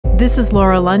This is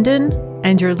Laura London,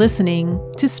 and you're listening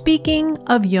to Speaking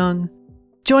of Jung.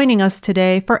 Joining us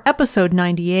today for episode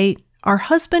 98 are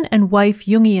husband and wife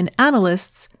Jungian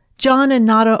analysts, John and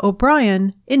Nada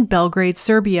O'Brien in Belgrade,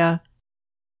 Serbia.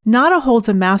 Nada holds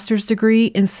a master's degree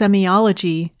in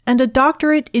semiology and a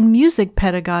doctorate in music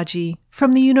pedagogy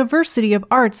from the University of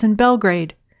Arts in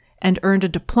Belgrade, and earned a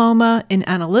diploma in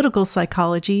analytical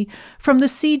psychology from the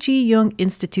C.G. Jung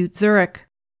Institute Zürich.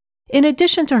 In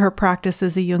addition to her practice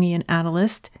as a Jungian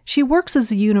analyst, she works as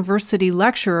a university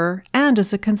lecturer and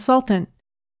as a consultant.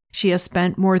 She has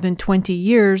spent more than 20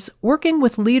 years working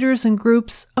with leaders and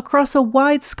groups across a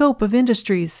wide scope of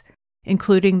industries,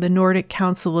 including the Nordic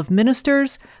Council of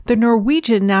Ministers, the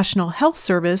Norwegian National Health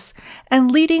Service,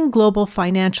 and leading global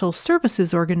financial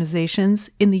services organizations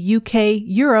in the UK,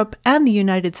 Europe, and the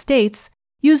United States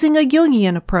using a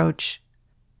Jungian approach.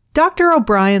 Dr.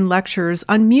 O'Brien lectures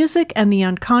on music and the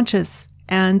unconscious,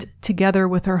 and, together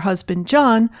with her husband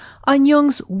John, on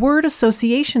Jung's word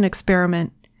association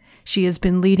experiment. She has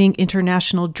been leading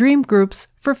international dream groups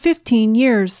for 15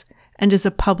 years and is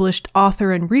a published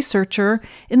author and researcher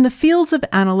in the fields of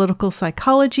analytical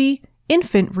psychology,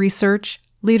 infant research,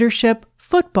 leadership,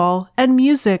 football, and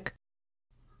music.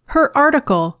 Her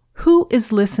article, Who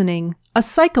is Listening? A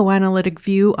Psychoanalytic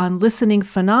View on Listening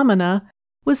Phenomena,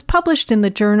 was published in the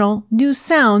journal New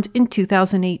Sound in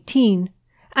 2018,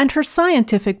 and her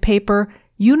scientific paper,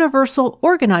 Universal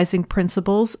Organizing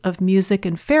Principles of Music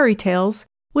and Fairy Tales,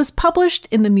 was published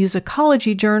in the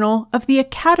Musicology Journal of the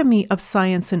Academy of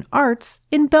Science and Arts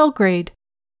in Belgrade.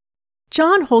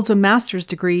 John holds a master's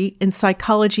degree in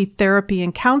psychology, therapy,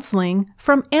 and counseling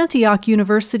from Antioch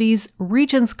University's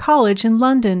Regent's College in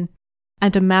London,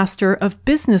 and a Master of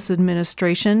Business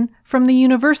Administration from the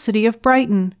University of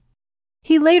Brighton.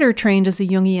 He later trained as a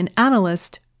Jungian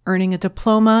analyst, earning a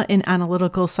diploma in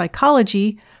analytical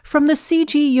psychology from the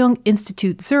C.G. Jung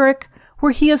Institute Zurich,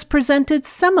 where he has presented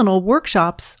seminal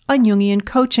workshops on Jungian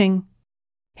coaching.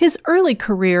 His early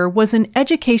career was in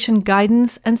education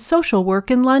guidance and social work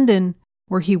in London,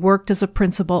 where he worked as a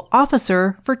principal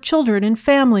officer for children and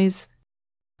families.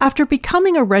 After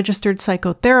becoming a registered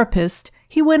psychotherapist,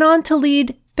 he went on to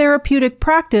lead therapeutic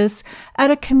practice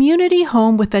at a community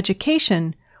home with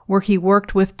education, where he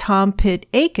worked with Tom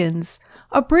Pitt-Akins,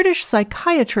 a British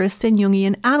psychiatrist and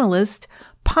Jungian analyst,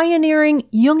 pioneering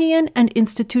Jungian and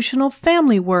institutional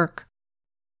family work.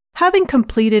 Having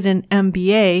completed an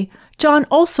MBA, John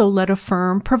also led a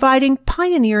firm providing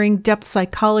pioneering depth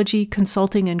psychology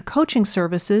consulting and coaching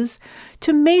services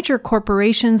to major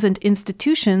corporations and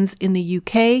institutions in the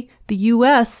UK, the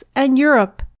US, and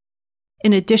Europe.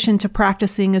 In addition to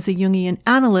practicing as a Jungian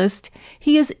analyst,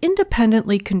 he is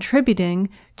independently contributing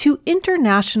to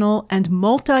international and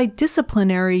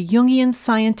multidisciplinary Jungian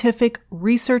scientific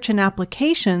research and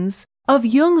applications of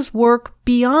Jung's work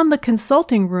beyond the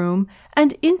consulting room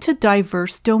and into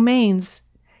diverse domains.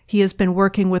 He has been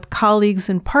working with colleagues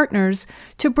and partners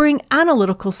to bring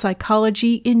analytical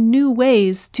psychology in new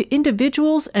ways to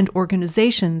individuals and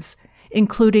organizations,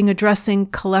 including addressing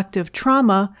collective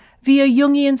trauma via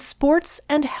Jungian sports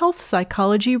and health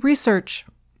psychology research.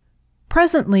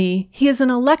 Presently, he is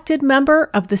an elected member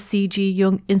of the C.G.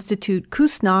 Jung Institute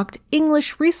Kusnacht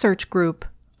English Research Group,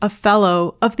 a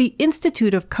fellow of the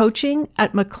Institute of Coaching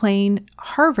at McLean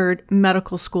Harvard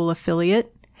Medical School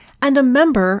affiliate, and a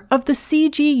member of the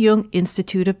C.G. Jung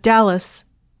Institute of Dallas.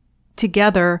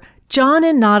 Together, John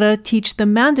and Nada teach the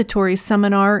mandatory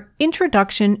seminar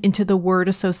Introduction into the Word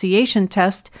Association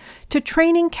Test to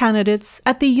training candidates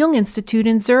at the Jung Institute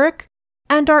in Zurich,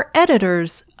 and are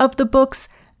editors of the books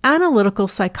Analytical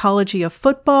Psychology of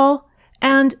Football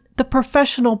and The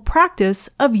Professional Practice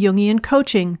of Jungian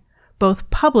Coaching, both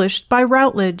published by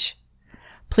Routledge.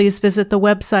 Please visit the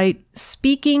website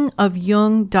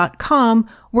speakingofjung.com,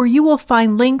 where you will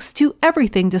find links to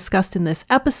everything discussed in this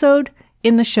episode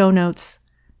in the show notes.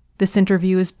 This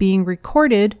interview is being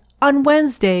recorded on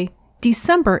Wednesday,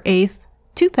 December 8th,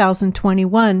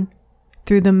 2021,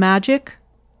 through the magic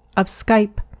of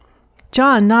Skype.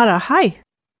 John, Nada, hi.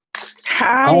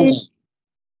 Hi.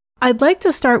 I'd like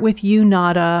to start with you,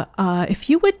 Nada.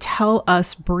 If you would tell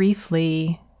us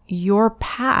briefly your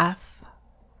path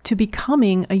to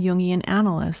becoming a Jungian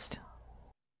analyst.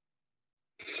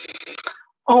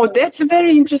 Oh, that's a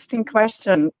very interesting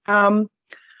question.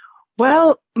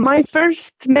 Well, my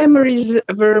first memories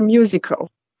were musical,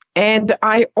 and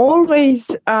I always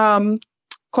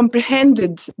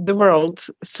comprehended the world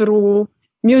through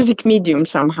music medium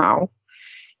somehow.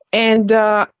 And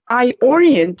I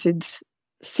oriented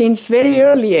since very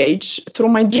early age through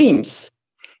my dreams.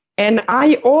 And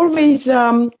I always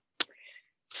found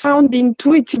the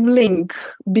intuitive link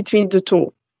between the two.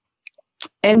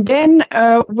 And then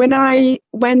when I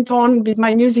went on with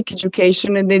my music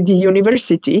education and at the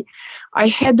university, I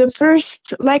had the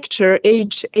first lecture,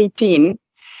 age 18,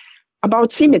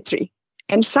 about symmetry.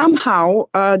 And somehow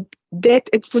that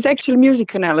it was actually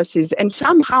music analysis. And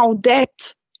somehow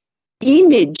that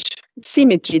image,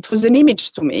 symmetry, it was an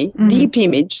image to me, deep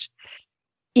image.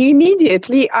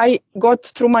 Immediately, I got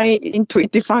through my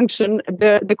intuitive function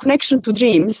the connection to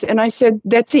dreams, and I said,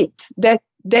 "That's it.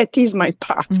 That is my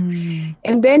path."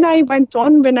 And then I went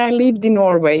on. When I lived in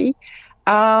Norway,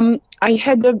 I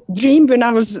had a dream when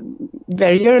I was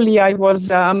very early. I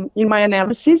was in my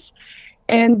analysis,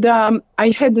 and I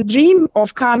had a dream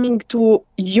of coming to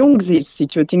Jung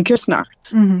Institute in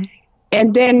Küsnacht.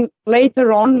 And then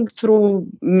later on, through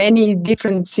many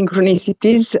different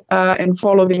synchronicities and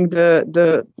following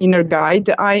the inner guide,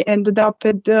 I ended up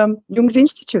at Jung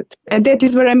Institute. And that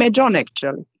is where I met John,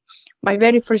 actually, my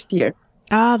very first year.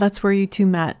 Ah, that's where you two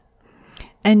met.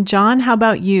 And John, how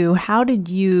about you? How did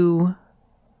you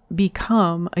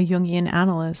become a Jungian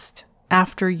analyst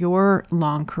after your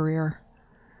long career?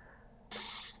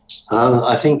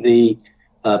 I think the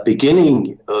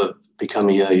beginning of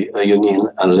becoming a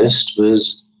Jungian analyst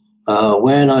was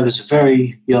when I was a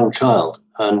very young child,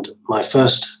 and my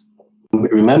first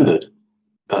remembered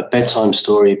bedtime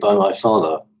story by my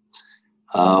father,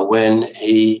 when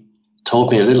he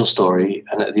told me a little story,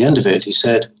 and at the end of it he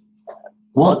said,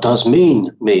 "What does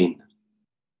mean mean?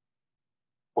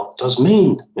 What does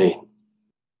mean mean?"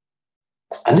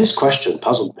 And this question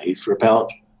puzzled me for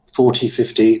about 40,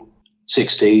 50,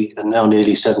 60 and now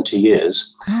nearly 70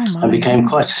 years, and became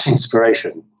quite an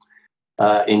inspiration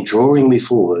in drawing me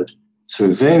forward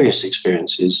through various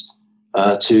experiences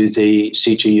to the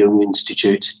C.G. Jung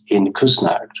Institute in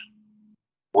Küsnacht,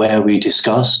 where we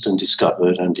discussed and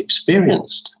discovered and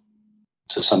experienced,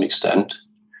 to some extent,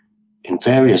 in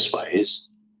various ways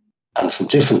and from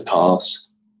different paths,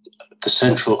 the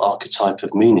central archetype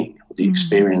of meaning, the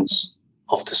experience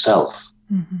of the self.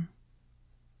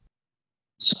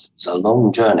 So it's a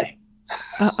long journey.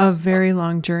 A very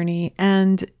long journey.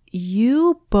 And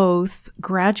you both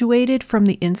graduated from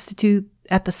the Institute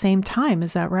at the same time,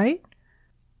 is that right?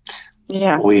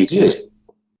 Yeah. We did.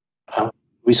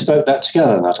 We spoke that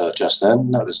together, Nada, just then.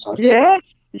 That was nice.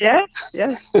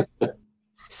 Yes.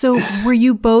 So were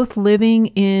you both living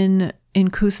in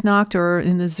Küsnacht or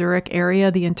in the Zurich area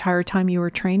the entire time you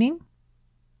were training?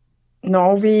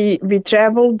 No, we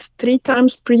traveled 3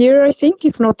 times per year, I think,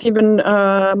 if not even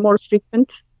more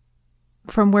frequent.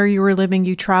 From where you were living,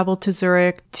 you traveled to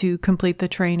Zurich to complete the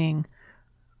training?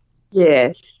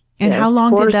 Yes. And how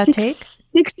long did that take?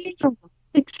 6 years.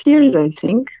 6 years, I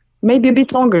think. Maybe a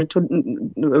bit longer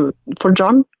for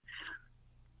John.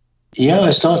 Yeah,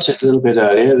 I started a little bit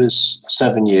earlier. It was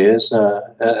 7 years.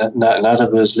 Nada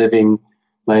was living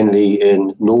mainly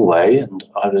in Norway, and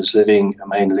I was living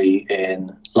mainly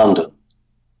in London.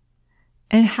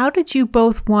 And how did you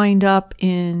both wind up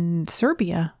in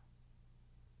Serbia?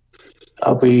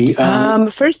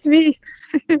 First,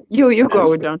 you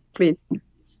go, John, please.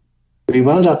 We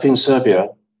wound up in Serbia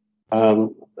via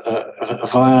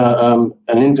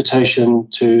an invitation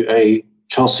to a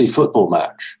Chelsea football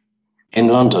match in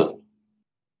London,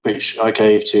 which I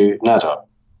gave to Nada.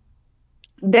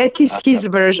 That is his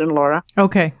version, Laura.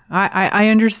 Okay, I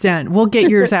understand. We'll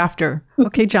get yours after.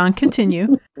 Okay, John,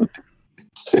 continue.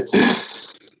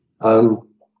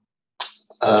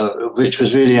 Which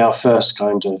was really our first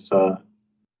kind of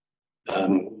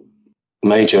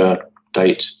major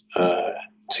date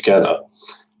together.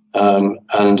 And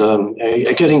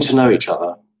getting to know each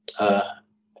other.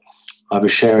 I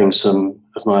was sharing some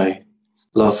of my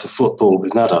love for football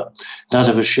with Nada.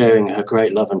 Nada was sharing her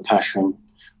great love and passion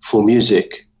for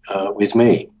music with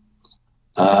me.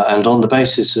 And on the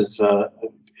basis of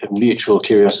mutual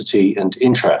curiosity and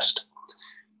interest,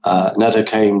 Nada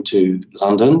came to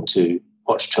London to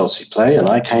watch Chelsea play, and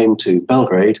I came to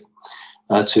Belgrade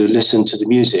to listen to the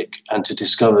music and to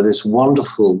discover this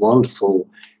wonderful, wonderful,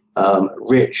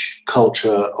 rich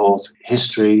culture of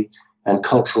history and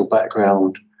cultural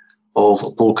background of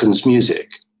Balkans music.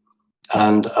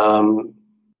 And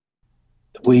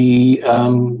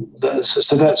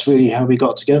so that's really how we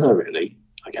got together, really,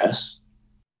 I guess.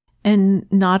 And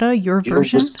Nada, your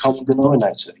version? Jung was the common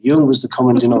denominator. Jung was the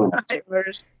common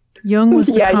denominator. Jung was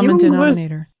the common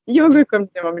denominator. Jung was common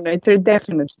denominator,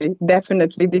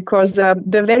 definitely, because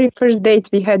the very first date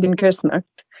we had in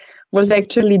Küsnacht was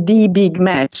actually the big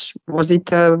match. Was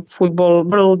it a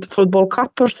World Football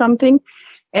Cup or something?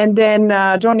 And then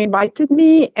John invited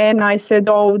me, and I said,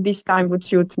 "Oh, this time would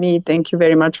suit me. Thank you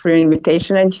very much for your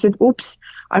invitation." And he said, "Oops,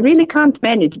 I really can't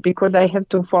manage because I have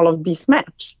to follow this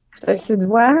match." So I said,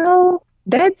 "Well,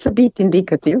 that's a bit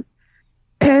indicative.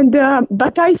 And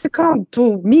but I succumbed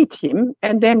to meet him,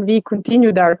 and then we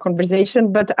continued our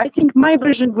conversation. But I think my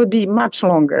version would be much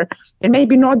longer, and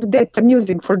maybe not that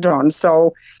amusing for John.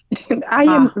 So I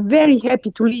am very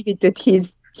happy to leave it at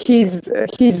his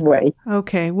way.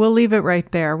 Okay, we'll leave it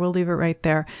right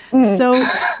there. So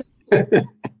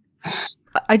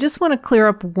I just want to clear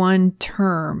up one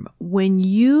term. When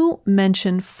you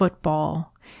mention football,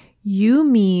 you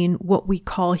mean what we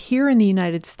call here in the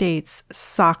United States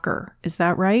soccer. Is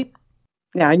that right?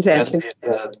 Yeah, exactly.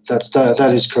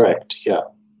 That is correct, yeah.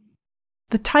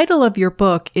 The title of your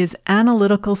book is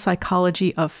Analytical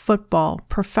Psychology of Football,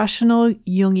 Professional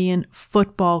Jungian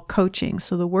Football Coaching.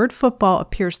 So the word football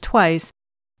appears twice.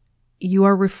 You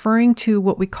are referring to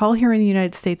what we call here in the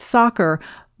United States soccer,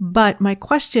 but my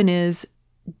question is,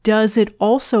 does it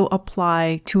also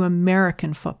apply to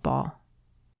American football?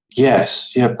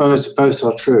 Yes, yeah, both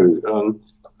are true.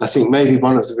 I think maybe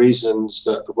one of the reasons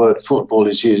that the word football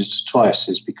is used twice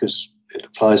is because it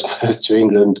applies both to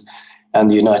England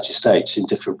and the United States in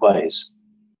different ways.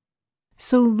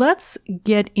 So let's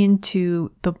get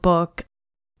into the book.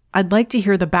 I'd like to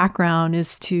hear the background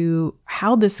as to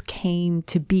how this came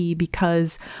to be,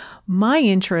 because my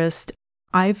interest,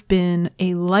 I've been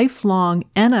a lifelong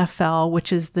NFL,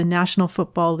 which is the National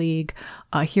Football League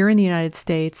here in the United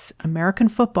States, American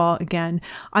football again.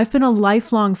 I've been a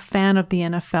lifelong fan of the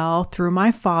NFL through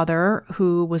my father,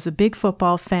 who was a big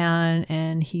football fan,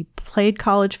 and he played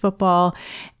college football,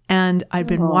 and I've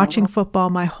been watching football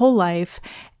my whole life.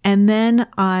 And then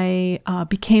I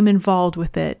became involved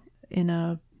with it in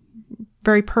a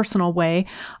very personal way.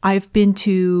 I've been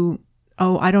to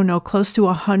close to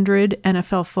 100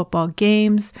 NFL football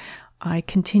games. I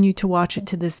continue to watch it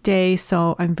to this day,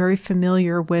 so I'm very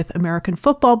familiar with American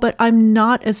football, but I'm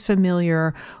not as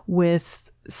familiar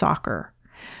with soccer.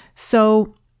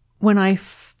 So when I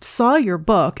saw your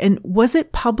book, and was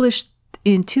it published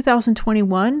in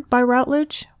 2021 by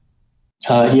Routledge?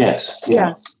 Yes.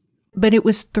 Yeah. But it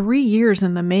was 3 years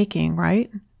in the making, right?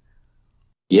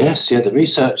 Yes, yeah, the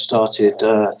research started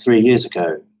 3 years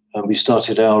ago. And we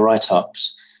started our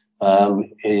write-ups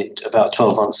about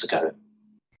 12 months ago.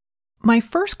 My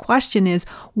first question is,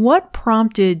 what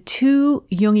prompted two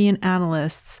Jungian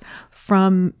analysts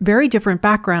from very different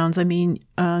backgrounds? I mean,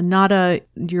 Nada,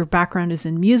 your background is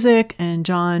in music, and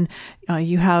John,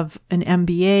 you have an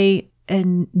MBA,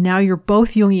 and now you're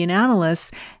both Jungian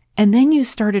analysts, and then you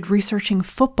started researching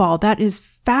football. That is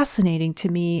fascinating to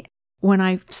me. When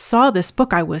I saw this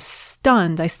book, I was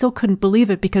stunned. I still couldn't believe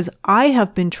it, because I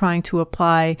have been trying to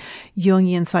apply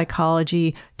Jungian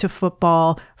psychology to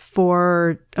football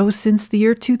since the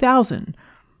year 2000.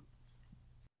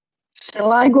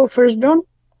 Shall I go first, John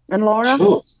and Laura?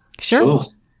 Sure.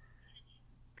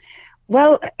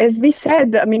 Well, as we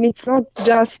said, I mean, it's not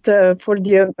just for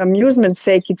the amusement's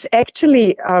sake. It's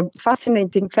actually a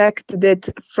fascinating fact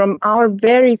that from our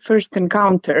very first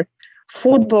encounter,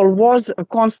 football was a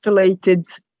constellated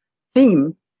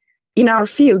theme in our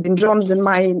field, in John's and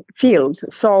my field.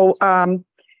 So,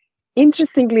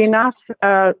 interestingly enough,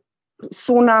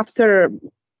 soon after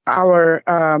our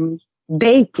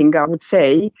dating, I would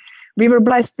say, we were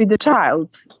blessed with a child.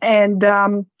 And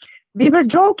we were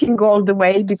joking all the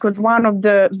way, because one of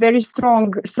the very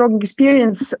strong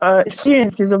experiences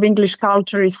of English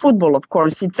culture is football, of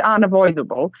course. It's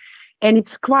unavoidable, and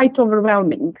it's quite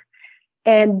overwhelming.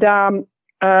 And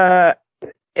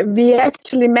we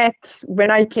actually met when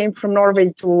I came from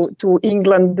Norway to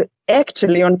England,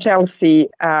 actually on Chelsea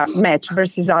match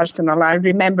versus Arsenal. I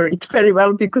remember it very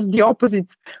well, because the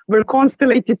opposites were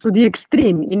constellated to the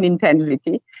extreme in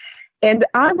intensity. And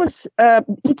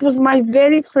it was my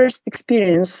very first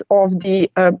experience of the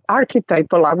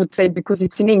archetypal, I would say, because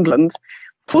it's in England,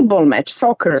 football match,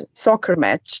 soccer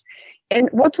match. And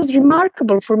what was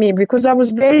remarkable for me, because I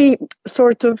was very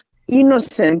sort of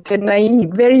innocent and naive,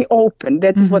 very open.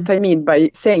 That's what I mean by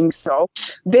saying so.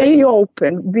 Very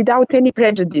open, without any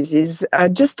prejudices,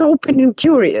 just open and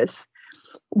curious,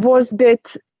 was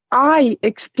that I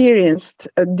experienced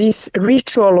this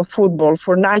ritual of football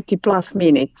for 90 plus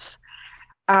minutes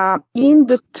in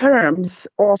the terms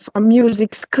of a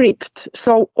music script.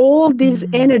 So all these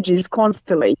energies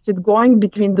constellated, going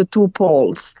between the two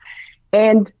poles,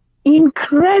 and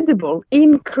incredible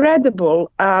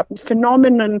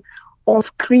phenomenon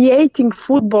of creating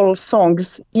football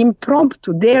songs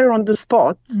impromptu there on the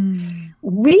spot,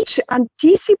 which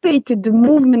anticipated the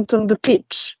movement on the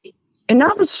pitch. And I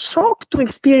was shocked to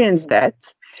experience that.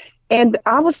 And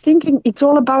I was thinking, it's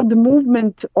all about the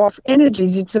movement of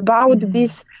energies. It's about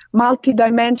this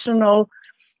multidimensional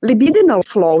libidinal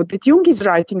flow that Jung is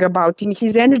writing about in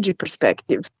his energy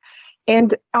perspective. And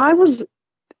I was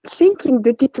thinking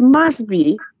that it must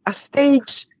be a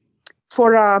stage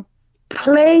for a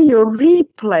play or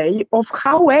replay of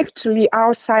how actually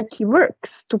our psyche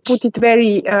works, to put it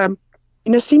very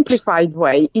in a simplified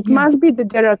way. It must be that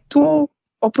there are two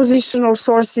oppositional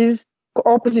sources,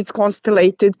 opposites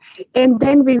constellated, and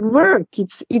then we work.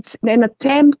 It's an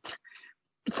attempt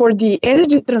for the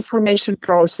energy transformation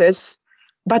process,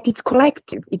 but it's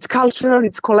collective, it's cultural,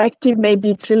 it's collective,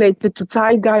 maybe it's related to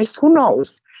zeitgeist, who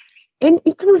knows? And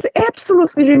it was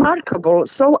absolutely remarkable.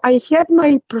 So I had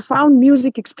my profound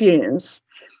music experience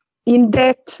in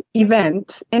that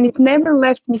event, and it never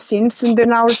left me since. And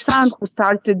then our son, who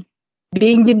started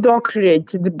being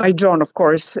indoctrinated by John, of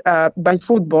course, by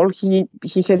football, he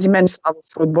has immense love of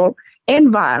football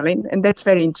and violin, and that's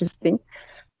very interesting.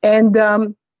 And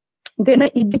then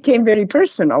it became very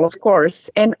personal, of course,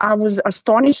 and I was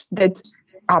astonished that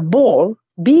a ball,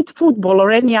 be it football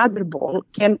or any other ball,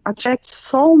 can attract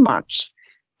so much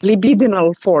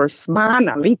libidinal force,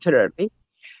 mana, literally,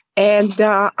 and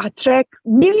attract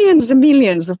millions and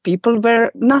millions of people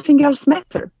where nothing else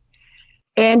mattered.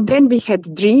 And then we had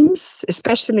dreams,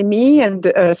 especially me, and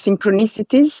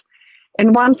synchronicities.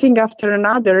 And one thing after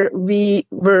another, we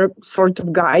were sort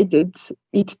of guided.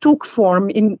 It took form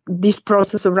in this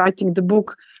process of writing the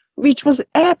book, which was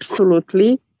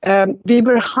absolutely, we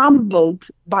were humbled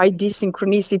by these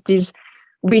synchronicities,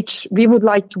 which we would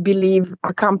like to believe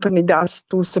accompanied us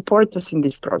to support us in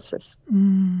this process.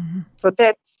 Mm. So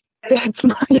that's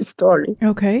my story.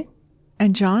 Okay.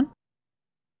 And John?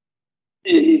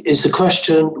 Is the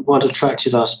question what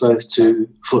attracted us both to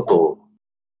football?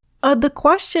 The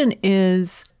question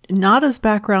is, Nada's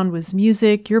background was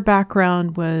music, your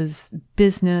background was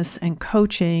business and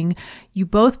coaching. You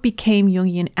both became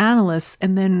Jungian analysts,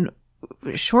 and then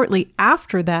shortly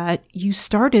after that, you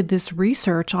started this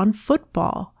research on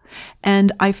football.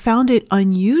 And I found it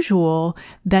unusual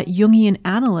that Jungian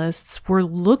analysts were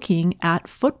looking at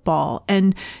football.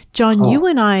 And John, you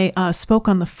and I spoke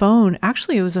on the phone,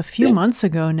 actually it was a few months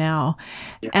ago now,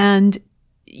 and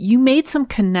you made some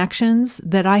connections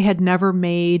that I had never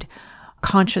made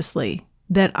consciously,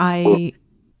 that I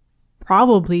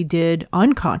probably did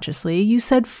unconsciously. You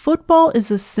said football is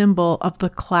a symbol of the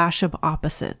clash of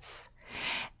opposites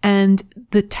and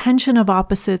the tension of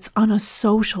opposites on a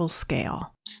social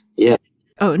scale. Yeah.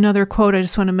 Oh, another quote I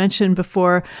just want to mention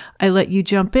before I let you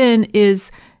jump in is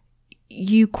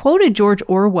you quoted George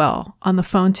Orwell on the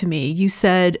phone to me. You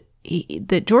said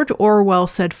that George Orwell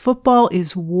said football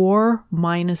is war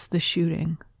minus the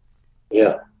shooting.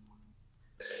 Yeah.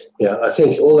 Yeah, I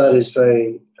think all that is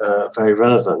very, very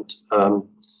relevant. You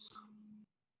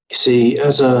see,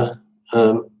 as a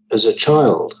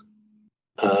child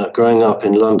growing up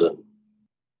in London,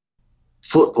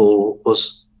 football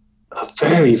was a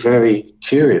very, very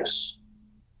curious,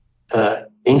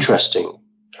 interesting,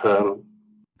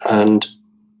 and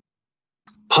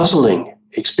puzzling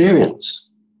experience.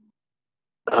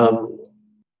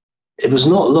 It was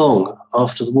not long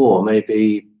after the war,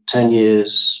 maybe 10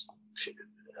 years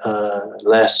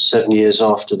less, 7 years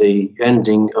after the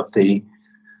ending of the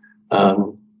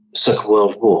Second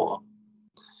World War,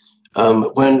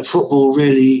 when football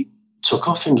really took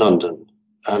off in London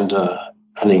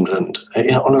and England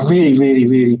on a really, really,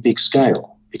 really big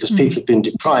scale, because people had been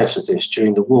deprived of this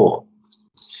during the war.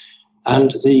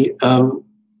 And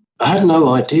I had no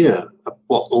idea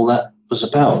what all that was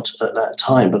about at that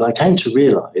time, but I came to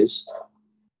realize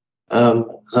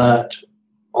that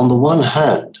on the one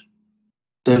hand,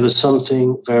 there was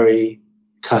something very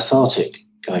cathartic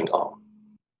going on,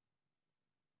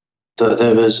 that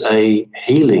there was a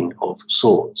healing of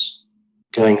sorts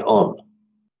going on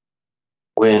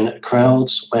when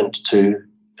crowds went to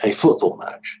a football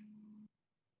match.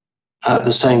 At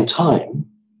the same time,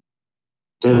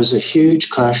 there was a huge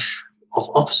clash of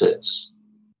opposites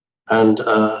and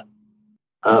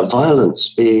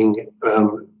violence being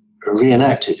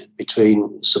reenacted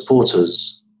between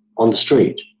supporters on the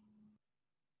street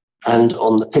and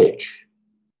on the pitch.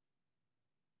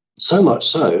 So much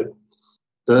so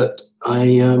that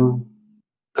I,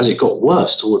 as it got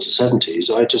worse towards the 70s,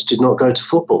 I just did not go to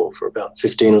football for about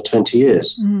 15 or 20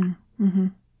 years. Mm-hmm.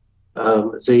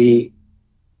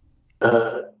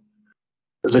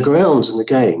 The grounds in the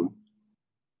game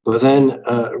were then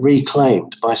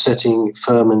reclaimed by setting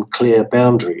firm and clear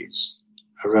boundaries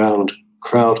around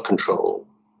crowd control,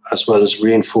 as well as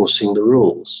reinforcing the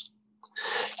rules.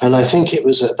 And I think it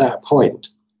was at that point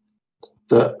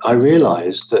that I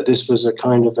realized that this was a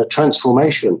kind of a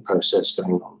transformation process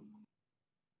going on.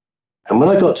 And when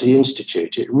I got to the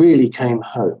Institute, it really came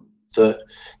home that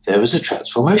there was a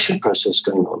transformation process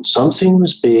going on. Something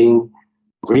was being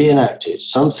reenacted.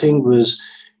 Something was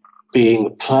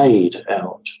being played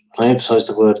out. I emphasize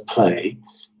the word play,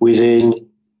 within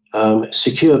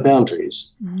secure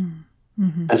boundaries.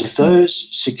 Mm-hmm. And if those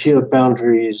secure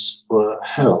boundaries were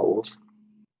held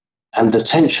and the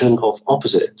tension of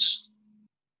opposites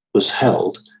was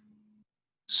held,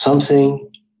 something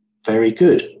very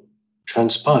good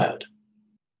transpired.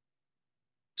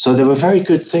 So there were very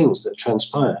good things that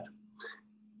transpired.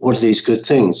 What are these good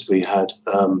things? We had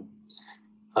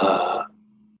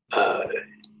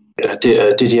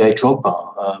Didier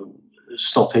Drogba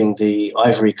stopping the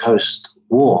Ivory Coast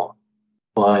war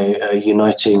by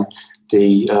uniting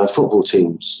the football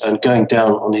teams and going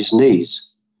down on his knees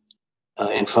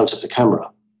in front of the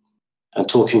camera and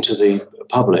talking to the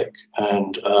public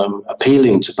and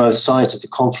appealing to both sides of the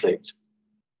conflict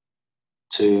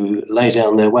to lay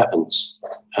down their weapons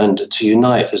and to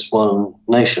unite as one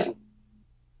nation.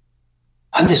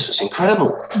 And this was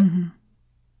incredible. Mm-hmm.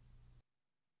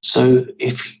 So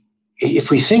if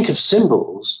we think of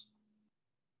symbols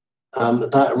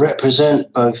that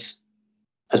represent both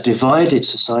a divided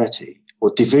society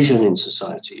or division in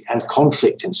society and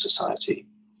conflict in society,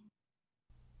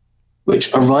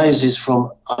 which arises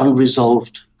from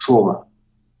unresolved trauma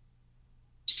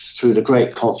through the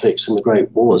great conflicts and the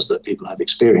great wars that people have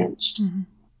experienced, mm-hmm.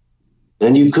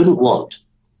 then you couldn't want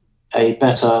a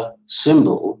better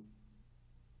symbol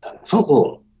than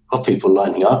football, of people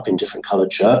lining up in different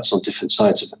coloured shirts on different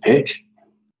sides of the pitch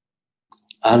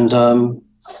and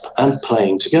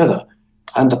playing together.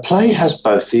 And the play has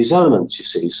both these elements, you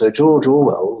see. So George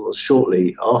Orwell was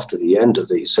shortly after the end of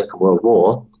the Second World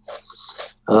War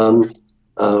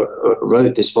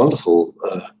wrote this wonderful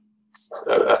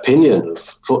opinion of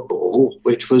football,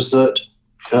 which was that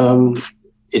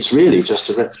it's really just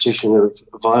a repetition of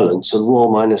violence and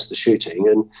war minus the shooting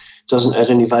and doesn't add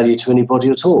any value to anybody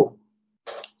at all.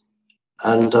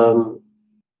 And for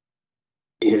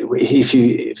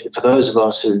those of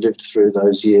us who lived through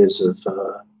those years of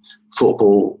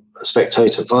football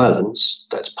spectator violence,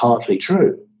 that's partly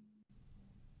true.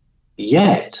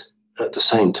 Yet, at the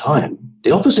same time,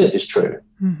 the opposite is true.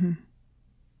 Mm-hmm.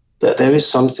 That there is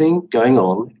something going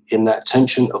on in that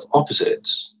tension of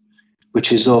opposites,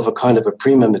 which is of a kind of a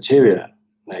prima materia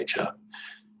nature.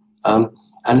 And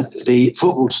the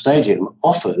football stadium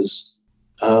offers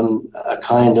a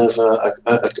kind of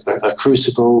a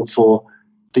crucible for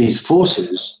these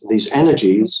forces, these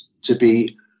energies, to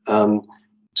be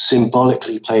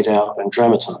symbolically played out and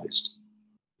dramatized.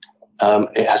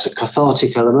 It has a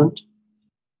cathartic element,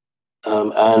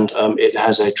 and it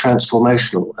has a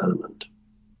transformational element.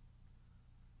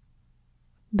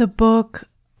 The book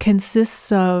consists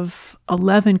of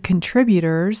 11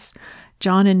 contributors.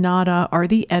 John and Nada are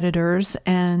the editors,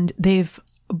 and they've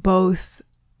both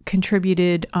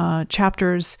contributed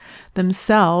chapters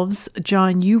themselves.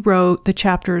 John, you wrote the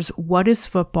chapters What is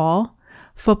Football?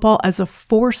 Football as a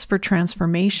Force for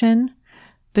Transformation,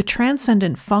 The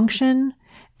Transcendent Function,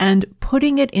 and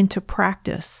Putting It into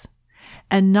Practice.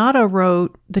 And Nada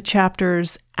wrote the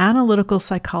chapters Analytical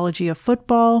Psychology of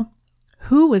Football,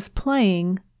 Who is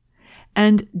Playing,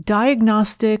 and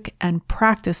Diagnostic and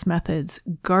Practice Methods,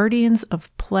 Guardians of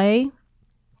Play.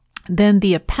 Then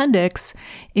the appendix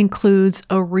includes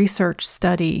a research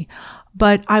study.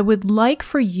 But I would like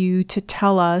for you to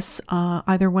tell us,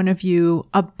 either one of you,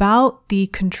 about the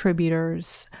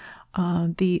contributors,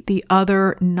 the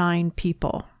other 9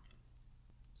 people.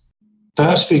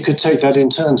 Perhaps we could take that in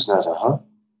turns, Nada, huh?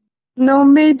 No,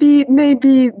 maybe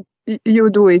you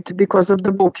do it because of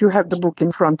the book. You have the book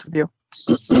in front of you.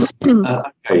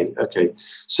 Okay.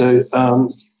 So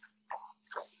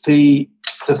the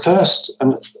first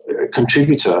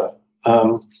contributor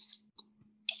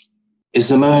is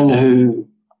the man who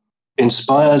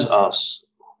inspired us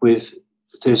with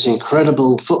this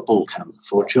incredible football camp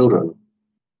for children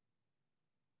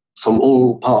from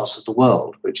all parts of the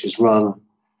world, which is run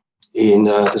in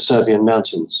the Serbian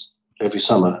mountains every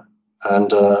summer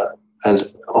and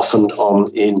often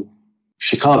in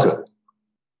Chicago.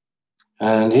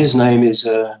 And his name is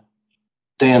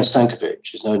Dejan Stankovic.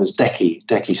 He's known as Deki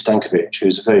Stankovic,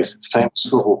 who's a very famous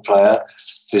football player,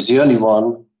 who's the only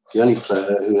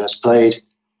player who has played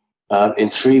in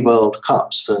 3 World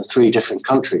Cups for 3 different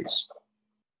countries,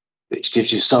 which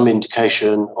gives you some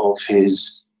indication of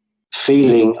his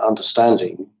feeling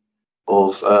understanding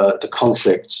of the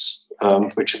conflicts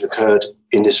which have occurred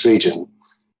in this region,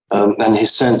 and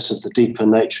his sense of the deeper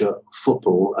nature of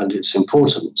football and its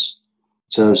importance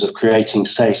in terms of creating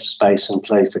safe space and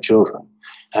play for children.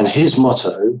 And his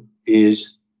motto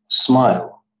is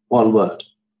smile, one word,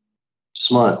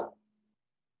 smile.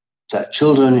 That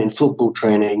children in football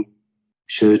training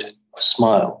should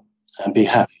smile and be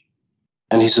happy.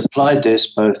 And he's applied this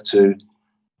both to,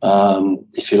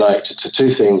 if you like, to two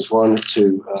things. One,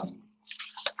 to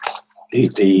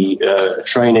the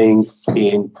training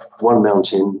in one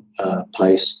mountain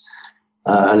place,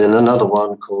 and in another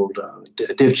one called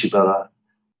Divchibara,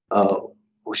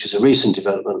 which is a recent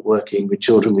development working with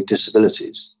children with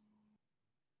disabilities.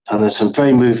 And there's some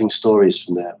very moving stories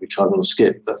from there, which I will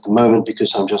skip at the moment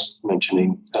because I'm just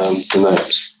mentioning the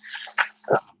names.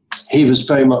 He was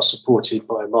very much supported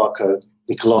by Marco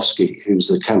Mikulovsky, who's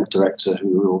the camp director who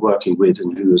we were working with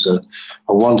and who was a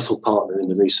wonderful partner in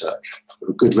the research,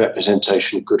 a good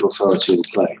representation, a good authority in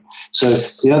play. So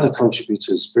the other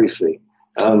contributors, briefly,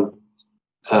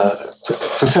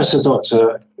 Professor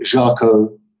Dr.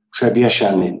 Jarko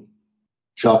Trebieshanin.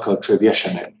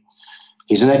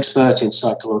 He's an expert in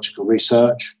psychological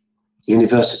research,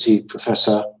 university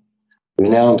professor,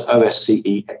 renowned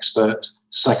OSCE expert,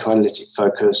 psychoanalytic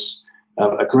focus,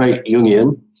 a great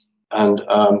Jungian, and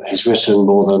he's written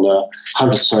more than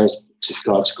 100 scientific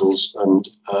articles and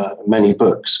many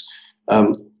books.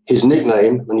 His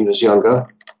nickname when he was younger,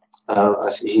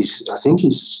 I think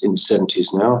he's in his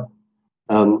 70s now,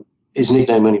 his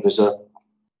nickname when he was a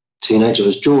teenager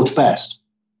was George Best.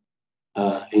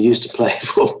 He used to play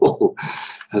football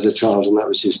as a child, and that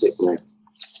was his nickname.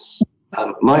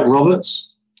 Mike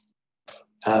Roberts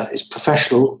is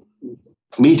professional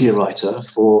media writer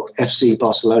for FC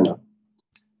Barcelona.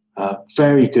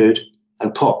 Very good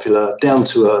and popular,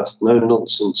 down-to-earth,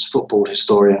 no-nonsense football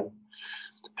historian.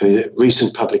 Whose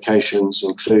recent publications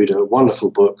include a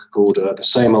wonderful book called The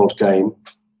Same Old Game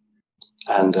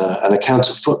and an account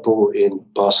of football in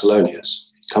Barcelona's.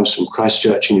 Comes from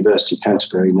Christchurch University,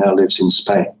 Canterbury, now lives in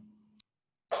Spain.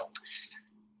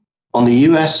 On the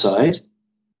US side,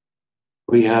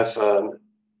 we have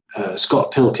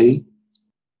Scott Pilkey,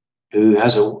 who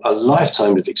has a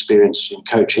lifetime of experience in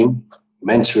coaching,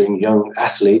 mentoring young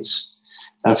athletes.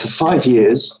 And for 5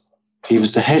 years, he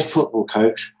was the head football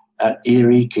coach at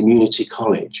Erie Community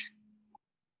College.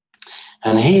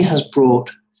 And he has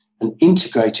brought an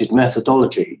integrated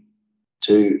methodology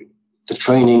to the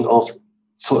training of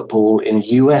football in a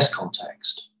US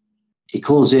context. He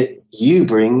calls it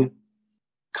U-Bring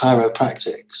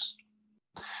Chiropractics.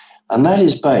 And that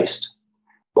is based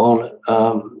on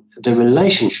the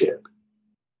relationship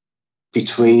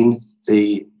between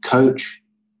the coach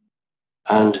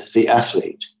and the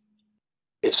athlete.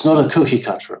 It's not a cookie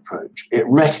cutter approach. It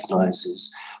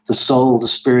recognizes the soul, the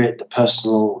spirit, the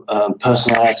personal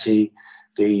personality,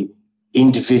 the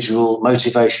individual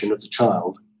motivation of the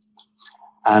child,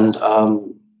 and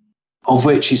of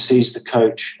which he sees the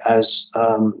coach as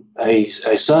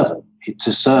a servant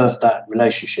to serve that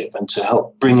relationship and to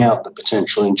help bring out the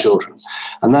potential in children.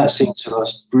 And that seems to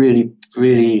us really,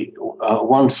 really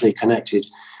wonderfully connected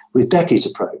with Decky's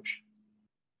approach,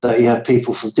 that you have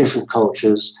people from different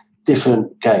cultures,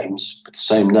 different games, with the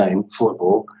same name,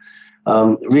 football,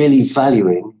 really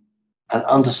valuing and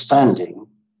understanding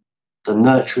the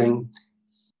nurturing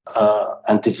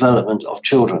and development of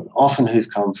children, often who've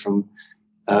come from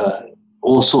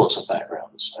all sorts of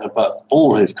backgrounds, but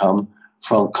all who've come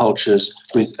from cultures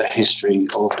with a history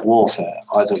of warfare,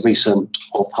 either recent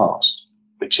or past,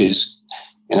 which is,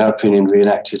 in our opinion,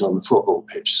 reenacted on the football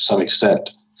pitch to some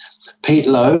extent. Pete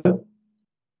Lowe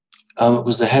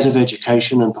was the head of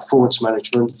education and performance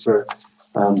management for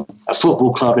a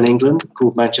football club in England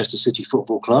called Manchester City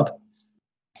Football Club.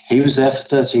 He was there for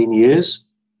 13 years.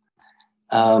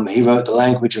 He wrote The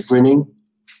Language of Winning,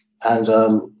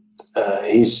 and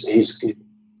he's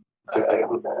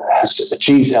has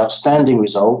achieved outstanding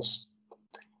results.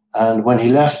 And when he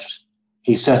left,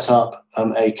 he set up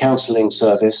a counselling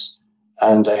service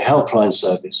and a helpline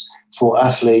service for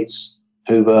athletes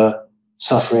who were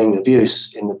suffering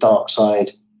abuse in the dark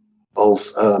side of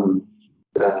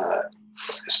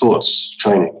sports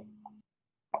training.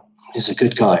 He's a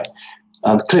good guy.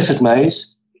 Clifford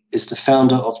Mays is the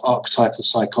founder of archetypal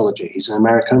psychology. He's an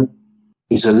American.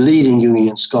 He's a leading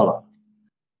Jungian scholar.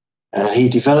 He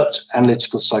developed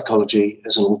analytical psychology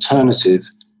as an alternative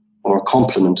or a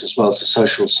complement as well to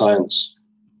social science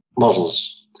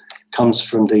models. Comes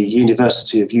from the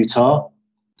University of Utah.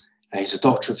 He's a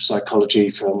doctor of psychology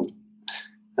from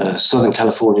Southern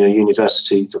California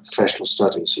University for Professional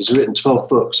Studies. He's written 12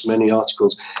 books, many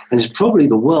articles, and is probably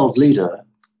the world leader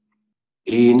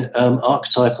in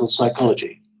archetypal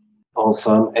psychology of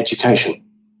education.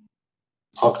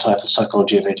 Archetypal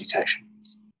psychology of education.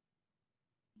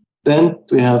 Then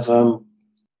we have our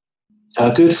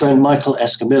good friend Michael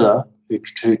Escamilla,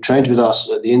 who trained with us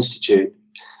at the Institute,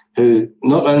 who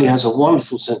not only has a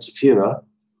wonderful sense of humour,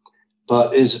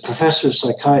 but is a professor of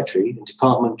psychiatry and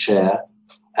department chair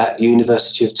at the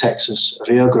University of Texas,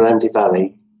 Rio Grande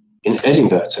Valley in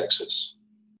Edinburgh, Texas.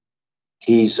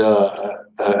 He's a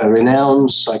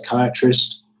renowned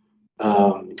psychiatrist.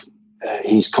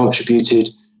 He's contributed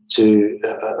to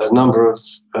a number of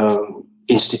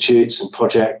institutes and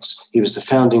projects. He was the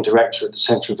founding director of the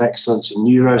Center of Excellence in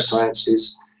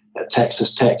Neurosciences at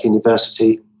Texas Tech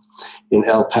University in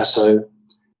El Paso.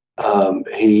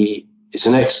 He is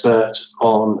an expert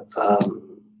on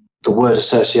the word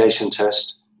association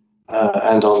test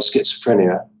and on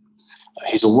schizophrenia.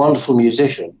 He's a wonderful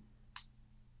musician,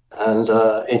 and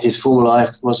in his former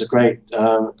life was a great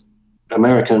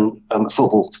American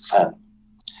football fan.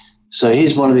 So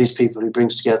he's one of these people who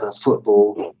brings together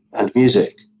football and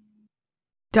music.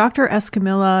 Dr.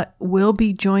 Escamilla will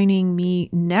be joining me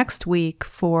next week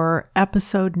for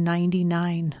episode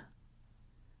 99.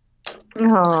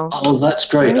 Oh, that's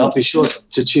great. I'll be sure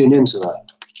to tune into that.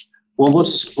 Well, what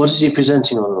is he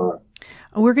presenting on, Laura?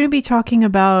 We're going to be talking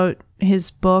about his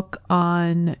book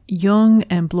on Jung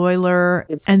and Bleuler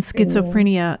and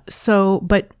schizophrenia. So,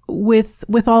 but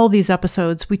with all these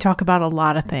episodes, we talk about a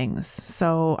lot of things.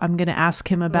 So I'm going to ask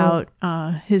him about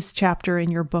his chapter in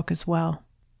your book as well.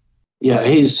 Yeah,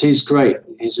 he's great.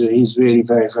 He's really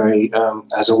very, very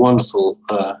has a wonderful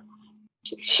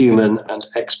human and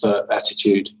expert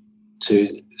attitude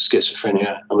to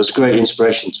schizophrenia, and was a great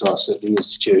inspiration to us at the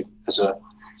Institute as a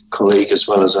colleague as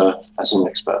well as an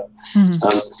expert.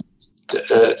 Mm-hmm.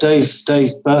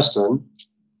 Dave Burston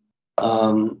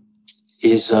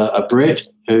is a Brit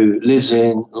who lives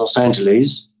in Los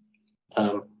Angeles.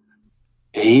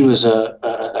 He was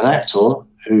an actor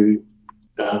who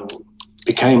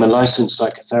became a licensed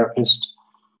psychotherapist,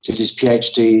 did his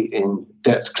Ph.D. in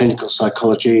depth clinical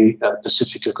psychology at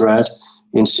Pacifica Grad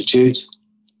Institute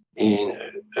in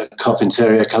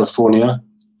Carpinteria, California,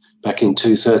 back in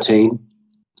 2013.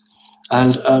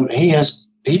 And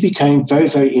he became very,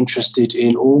 very interested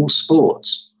in all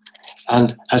sports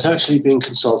and has actually been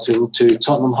consulting to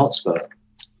Tottenham Hotspur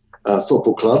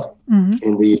Football Club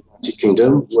in the United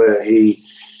Kingdom, where he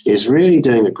is really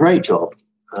doing a great job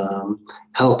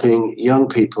helping young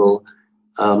people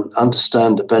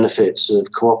understand the benefits of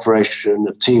cooperation,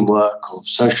 of teamwork, of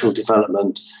social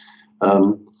development,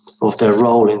 of their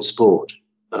role in sport,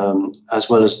 as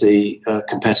well as the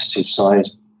competitive side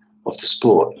of the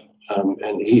sport.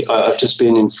 And I've just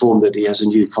been informed that he has a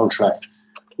new contract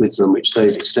with them, which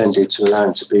they've extended to allow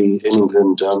him to be in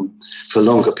England for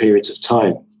longer periods of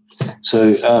time.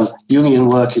 So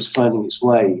Jungian work is finding its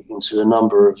way into a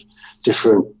number of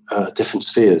different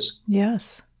spheres.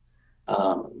 Yes.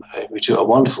 Which are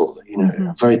wonderful,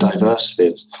 very diverse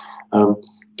spheres.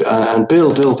 And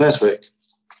Bill Beswick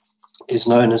is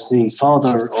known as the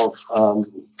father of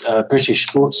British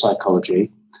sports psychology.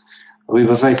 We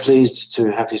were very pleased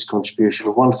to have his contribution,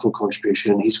 a wonderful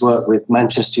contribution. He's worked with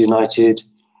Manchester United,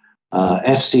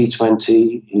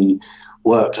 FC20. He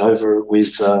worked over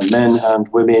with men and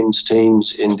women's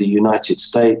teams in the United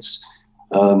States.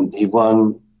 He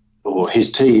won, or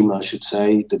his team, I should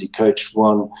say, that he coached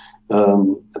won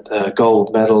a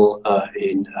gold medal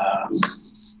in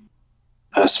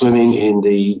swimming in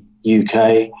the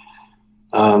UK.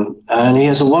 And he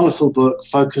has a wonderful book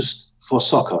focused for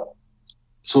soccer.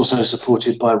 It's also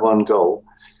supported by one goal,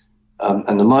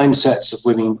 and the mindsets of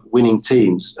winning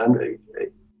teams. And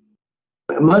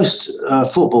most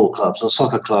football clubs or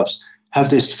soccer clubs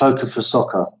have this Focus for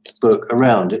Soccer book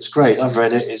around. It's great. I've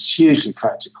read it. It's hugely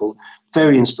practical,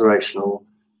 very inspirational.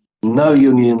 No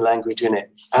Jungian language in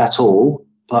it at all,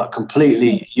 but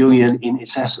completely Jungian in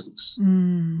its essence,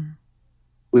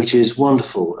 which is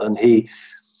wonderful. And he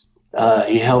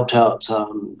helped out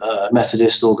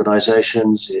Methodist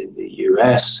organizations in the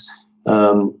US.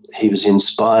 He was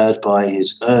inspired by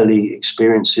his early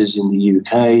experiences in the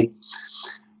UK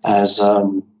as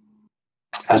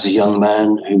a young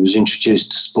man who was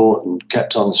introduced to sport and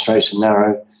kept on the straight and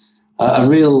narrow. A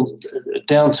real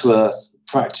down-to-earth,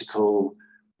 practical,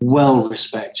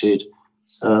 well-respected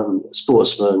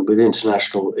sportsman with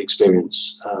international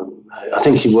experience. I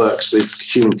think he works with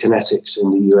human kinetics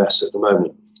in the US at the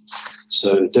moment.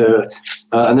 So there,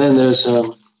 and then there's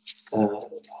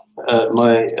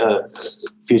my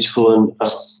beautiful and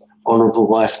honourable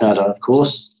wife Nada, of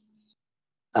course,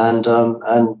 and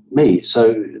me.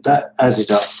 So that added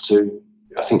up to,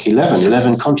 I think,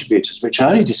 11 contributors, which I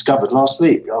only discovered last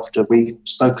week after we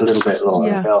spoke a little bit,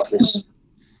 Laura, about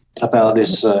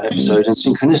this episode and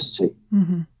synchronicity.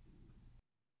 Mm-hmm.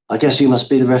 I guess you must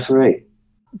be the referee.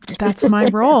 That's my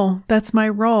role. That's my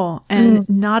role. And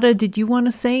Nada, did you want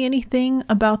to say anything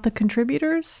about the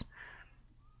contributors?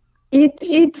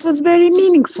 It was very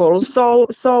meaningful. So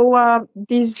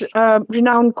these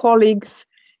renowned colleagues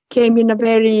came in a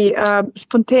very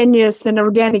spontaneous and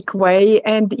organic way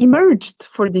and emerged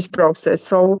for this process.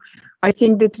 So I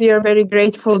think that we are very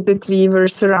grateful that we were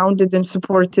surrounded and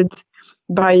supported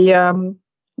by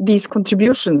these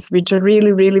contributions, which are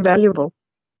really, really valuable.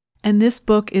 And this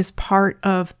book is part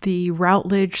of the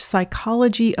Routledge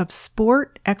Psychology of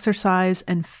Sport, Exercise,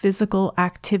 and Physical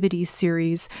Activity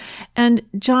series. And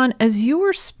John, as you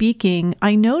were speaking,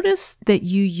 I noticed that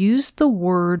you used the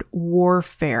word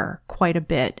warfare quite a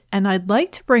bit. And I'd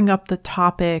like to bring up the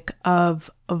topic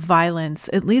of violence,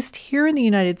 at least here in the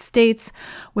United States,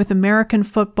 with American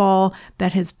football.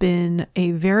 That has been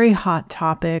a very hot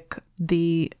topic.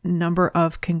 The number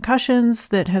of concussions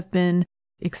that have been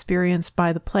experienced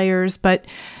by the players. But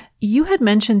you had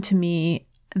mentioned to me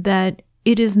that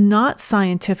it is not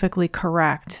scientifically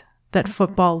correct that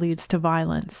football leads to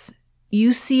violence.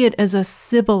 You see it as a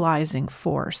civilizing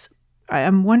force.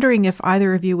 I'm wondering if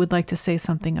either of you would like to say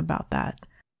something about that,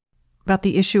 about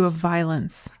the issue of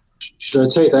violence. Should I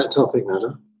take that topic,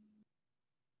 Nada?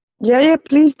 Yeah,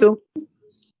 please do.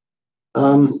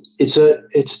 It's a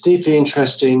deeply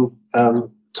interesting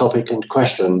topic and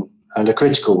question, and a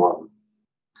critical one.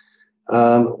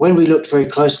 When we looked very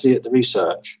closely at the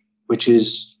research, which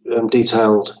is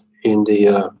detailed in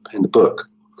the book,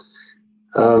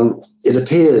 it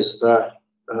appears that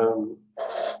the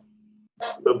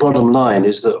bottom line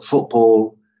is that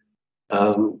football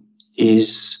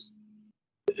is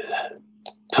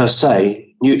per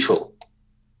se neutral.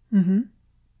 Mm-hmm.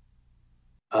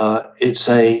 It's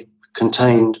a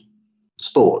contained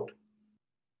sport,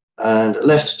 and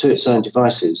left to its own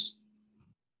devices,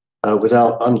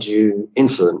 without undue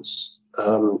influence,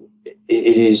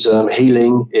 it is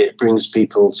healing. It brings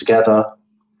people together.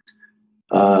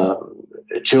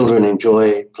 Children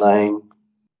enjoy playing.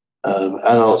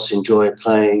 Adults enjoy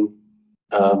playing.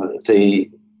 The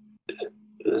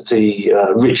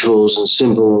rituals and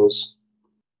symbols,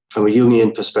 from a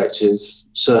Jungian perspective,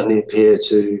 certainly appear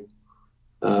to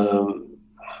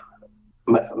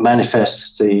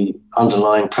manifest the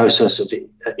underlying process of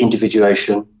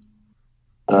individuation.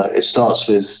 It starts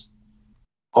with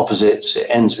opposites, it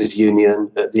ends with union.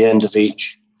 At the end of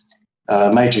each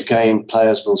major game,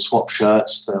 players will swap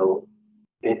shirts, they'll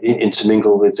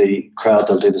intermingle with the crowd,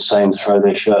 they'll do the same, throw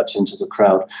their shirts into the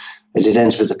crowd. And it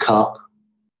ends with a cup.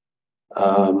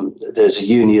 There's a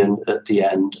union at the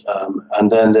end,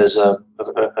 and then there's a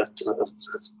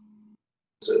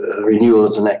renewal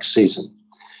of the next season.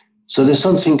 So there's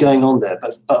something going on there,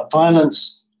 but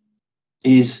violence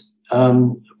is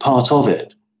part of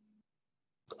it.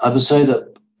 I would say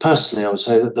that personally,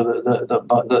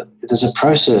 that there's a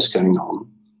process going on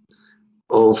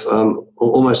of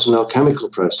almost an alchemical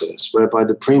process, whereby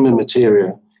the prima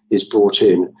materia is brought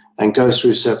in and goes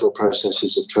through several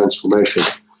processes of transformation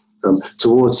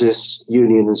towards this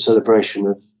union and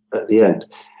celebration at the end.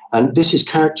 And this is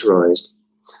characterized,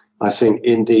 I think,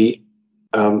 in the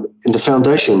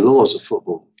foundation laws of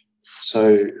football.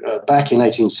 So back in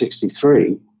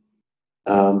 1863,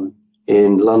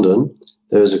 in London,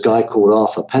 there was a guy called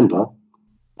Arthur Pember,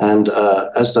 and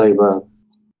as they were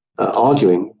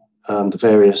arguing, the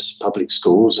various public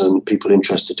schools and people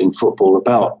interested in football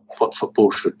about what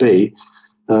football should be,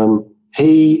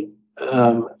 he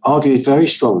argued very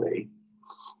strongly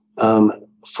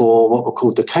for what were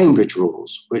called the Cambridge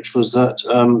rules, which was that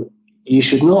you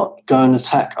should not go and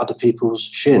attack other people's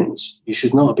shins. You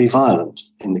should not be violent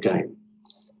in the game.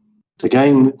 The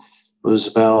game was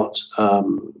about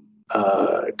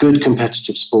good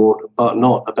competitive sport, but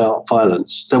not about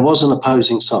violence. There was an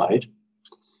opposing side,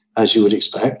 as you would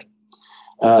expect.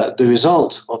 The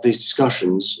result of these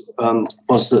discussions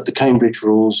was that the Cambridge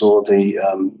rules, or the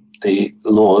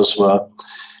laws,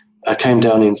 came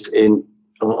down in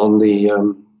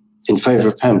favour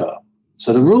of Pember.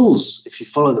 So the rules, if you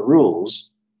follow the rules,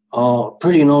 are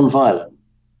pretty non-violent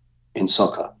in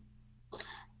soccer,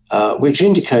 which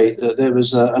indicate that there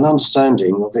was an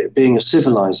understanding of it being a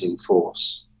civilizing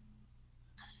force.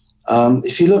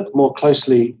 If you look more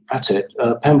closely at it,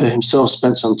 Pember himself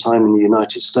spent some time in the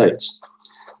United States,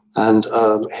 and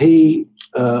he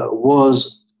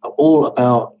was all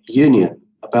about union,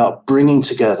 about bringing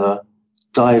together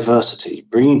diversity,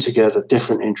 bringing together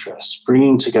different interests,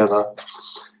 bringing together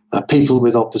people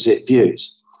with opposite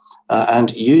views,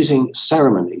 and using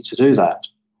ceremony to do that.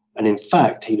 And in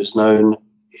fact, he was known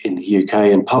in the UK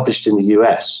and published in the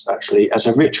US, actually, as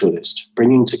a ritualist,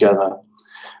 bringing together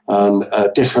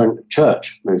different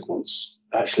church movements.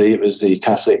 Actually, it was the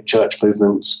Catholic church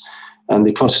movements and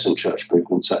the Protestant church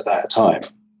movements at that time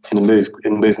in a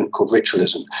movement called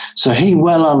ritualism. So he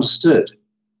well understood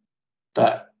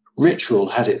that ritual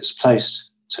had its place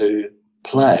to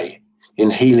play in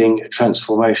healing,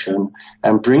 transformation,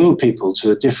 and bringing people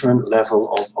to a different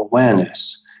level of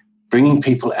awareness, bringing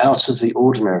people out of the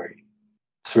ordinary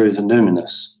through the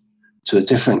numinous to a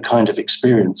different kind of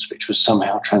experience which was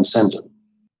somehow transcendent.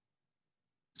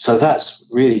 So that's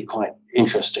really quite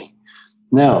interesting.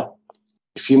 Now,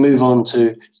 if you move on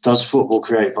to, does football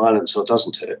create violence or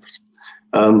doesn't it?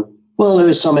 Well, there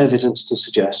is some evidence to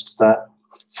suggest that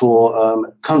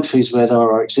for countries where there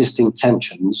are existing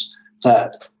tensions,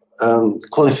 that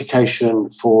qualification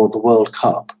for the World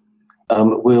Cup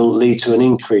will lead to an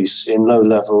increase in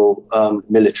low-level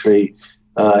military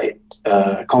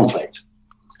conflict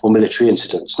or military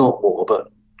incidents, not war,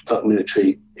 but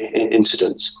military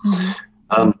incidents.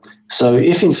 Mm-hmm. So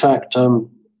if, in fact,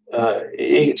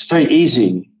 it's very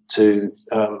easy to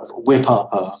whip up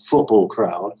a football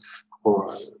crowd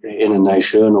or in a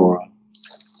nation or a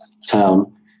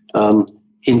town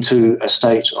into a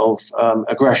state of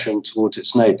aggression towards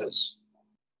its neighbours.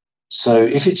 So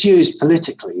if it's used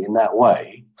politically in that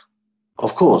way,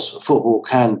 of course, football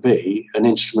can be an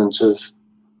instrument of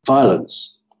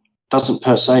violence. Doesn't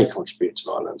per se contribute to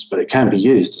violence, but it can be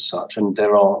used as such. And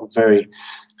there are very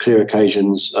clear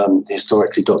occasions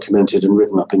historically documented and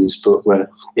written up in this book where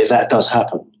that does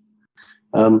happen.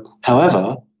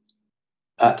 However,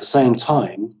 at the same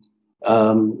time,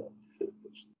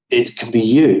 it can be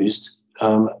used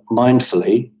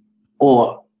mindfully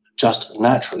or just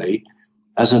naturally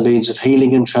as a means of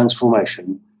healing and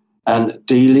transformation and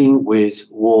dealing with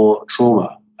war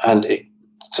trauma. And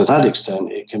to that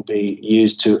extent, it can be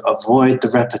used to avoid the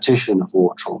repetition of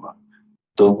war trauma,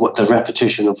 the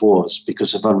repetition of wars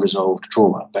because of unresolved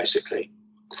trauma, basically.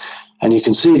 And you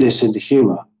can see this in the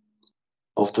humour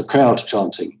of the crowd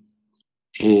chanting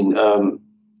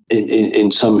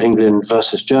in some England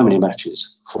versus Germany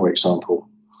matches, for example,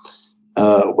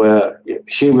 where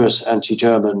humorous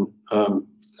anti-German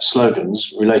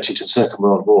slogans relating to the Second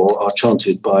World War are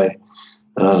chanted by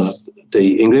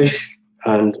the English,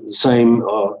 and the same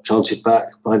are chanted back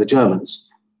by the Germans,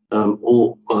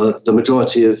 or the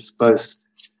majority of both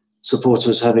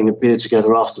supporters having a beer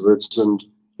together afterwards and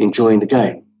enjoying the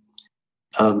game.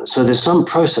 So there's some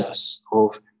process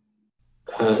of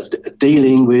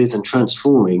dealing with and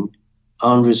transforming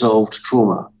unresolved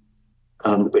trauma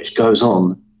which goes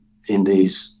on in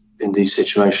these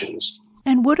situations.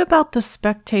 And what about the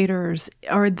spectators?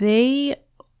 Are they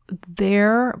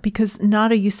there? Because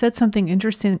Nada, you said something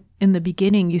interesting in the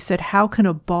beginning. You said, how can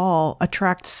a ball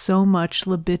attract so much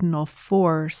libidinal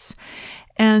force?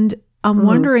 And I'm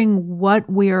wondering what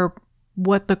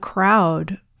the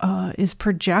crowd is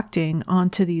projecting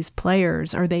onto these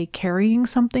players. Are they carrying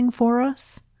something for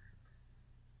us?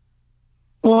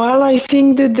 Well, I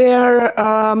think that they're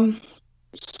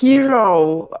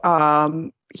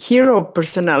hero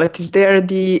personalities. They're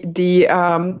the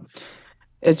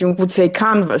as you would say,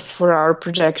 canvas for our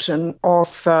projection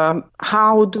of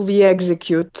how do we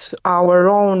execute our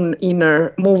own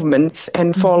inner movements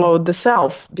and follow the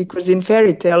self. Because in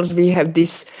fairy tales, we have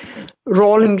these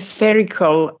rolling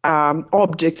spherical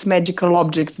objects, magical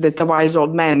objects that a wise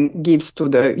old man gives to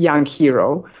the young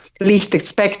hero, least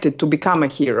expected to become a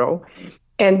hero.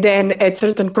 And then at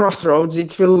certain crossroads,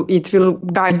 it will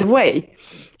guide the way.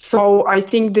 So I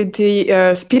think that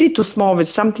the spiritus move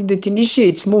is something that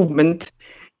initiates movement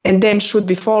and then should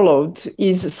be followed,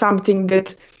 is something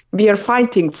that we are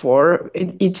fighting for.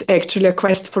 It's actually a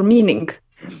quest for meaning.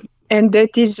 And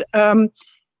that is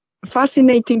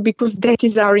fascinating because that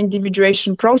is our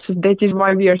individuation process. That is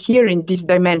why we are here in this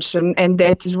dimension, and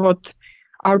that is what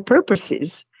our purpose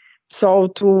is. So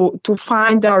to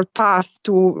find our path,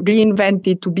 to reinvent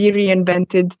it, to be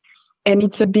reinvented, and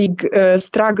it's a big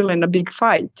struggle and a big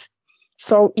fight.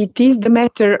 So it is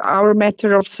our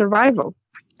matter of survival.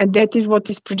 And that is what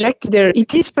is projected there.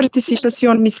 It is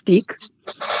participation mystique,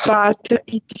 but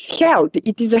it is held.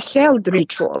 It is a held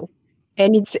ritual.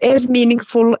 And it's as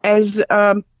meaningful as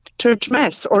church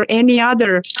mass or any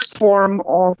other form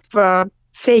of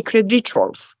sacred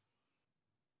rituals.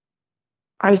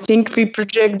 I think we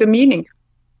project the meaning.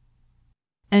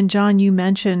 And John, you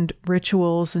mentioned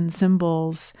rituals and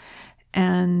symbols,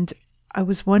 and I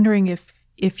was wondering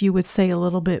if you would say a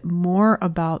little bit more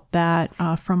about that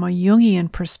from a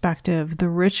Jungian perspective, the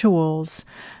rituals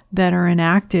that are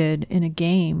enacted in a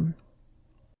game.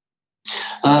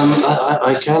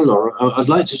 I can, Laura. I'd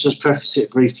like to just preface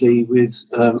it briefly with,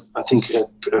 I think, a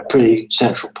pretty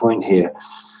central point here,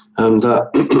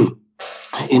 that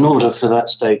in order for that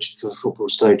stage, for the football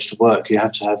stage to work, you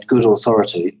have to have good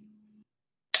authority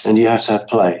and you have to have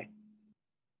play.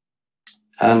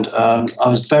 And I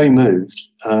was very moved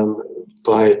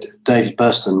by David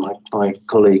Burston, my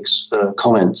colleague's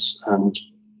comments and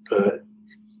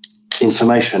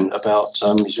information about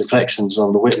his reflections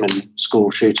on the Whitman school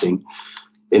shooting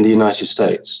in the United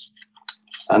States,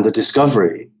 and the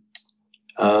discovery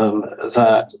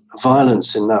that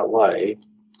violence in that way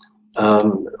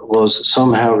was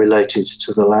somehow related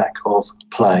to the lack of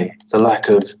play, the lack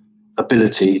of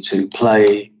ability to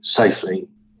play safely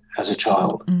as a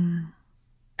child.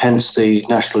 Hence the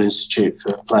National Institute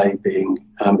for Play being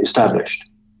established.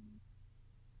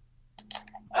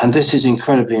 And this is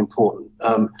incredibly important.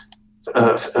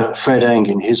 Fred Eng,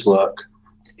 in his work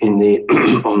on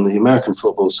the American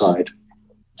football side,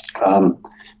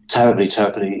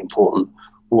 terribly important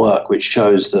work, which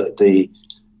shows that the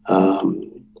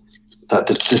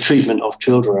treatment of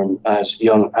children as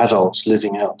young adults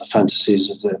living out the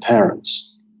fantasies of their parents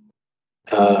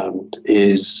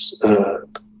is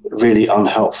really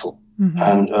unhelpful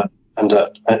and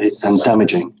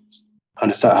damaging.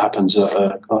 And if that happens at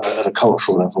a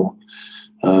cultural level,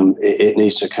 it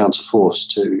needs a counterforce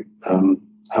to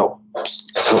help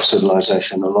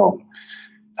civilization along.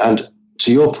 And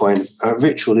to your point,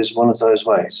 ritual is one of those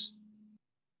ways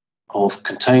of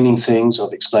containing things,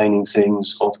 of explaining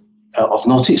things, of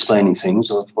not explaining things,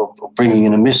 of bringing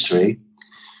in a mystery,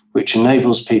 which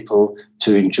enables people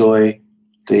to enjoy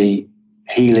the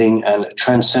healing and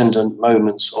transcendent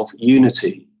moments of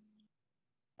unity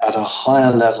at a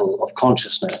higher level of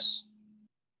consciousness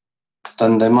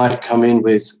than they might come in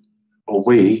with, or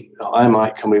I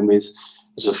might come in with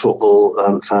as a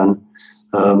football fan,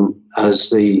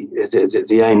 as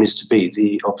the aim is to beat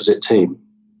the opposite team.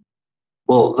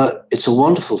 Well, it's a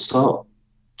wonderful start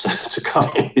to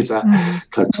come in with that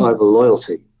kind of tribal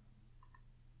loyalty.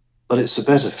 But it's a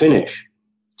better finish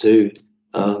to,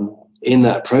 in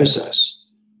that process,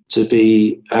 to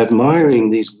be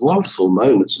admiring these wonderful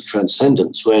moments of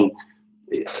transcendence when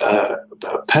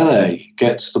Pele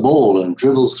gets the ball and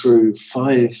dribbles through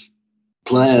 5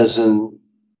 players and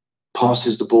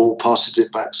passes the ball, passes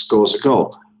it back, scores a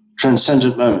goal.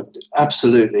 Transcendent moment,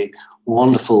 absolutely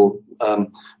wonderful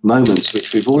moments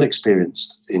which we've all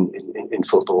experienced in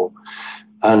football,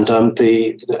 and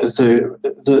the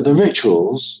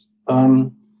rituals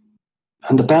and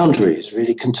the boundaries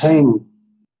really contain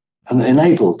and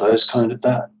enable those kind of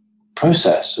that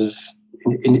process of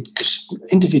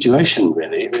individuation.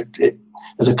 Really,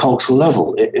 at a cultural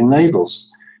level, it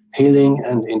enables healing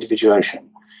and individuation.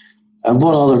 And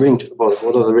what are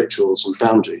the rituals and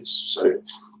boundaries? So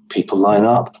people line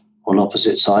up on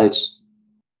opposite sides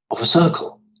of a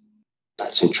circle.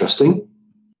 That's interesting.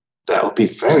 That would be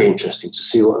very interesting to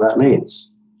see what that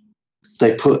means.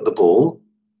 They put the ball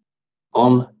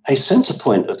on a center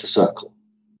point of the circle.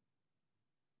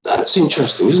 That's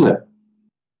interesting, isn't it?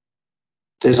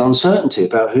 There's uncertainty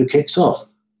about who kicks off.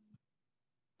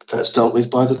 That's dealt with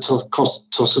by the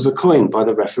toss of a coin by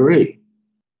the referee.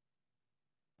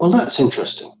 Well, that's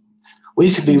interesting.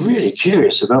 We could be really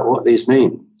curious about what these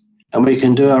mean, and we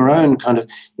can do our own kind of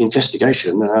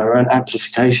investigation and our own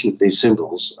amplification of these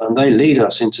symbols, and they lead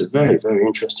us into very, very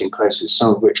interesting places,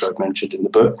 some of which I've mentioned in the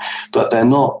book, but they're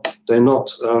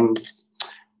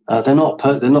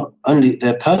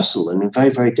personal and in very,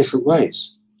 very different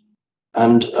ways,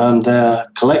 and they're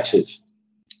collective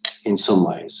in some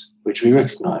ways, which we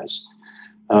recognise.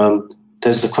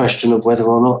 There's the question of whether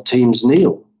or not teams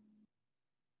kneel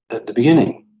at the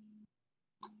beginning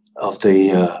of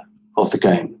the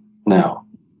game. Now,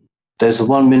 there's a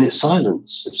 1-minute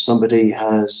silence if somebody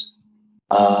has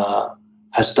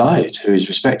died who is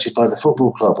respected by the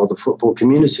football club or the football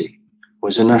community, or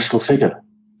is a national figure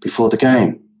before the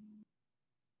game.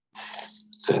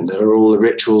 Then there are all the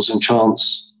rituals and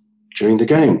chants during the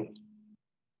game.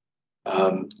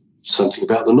 Something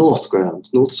about the north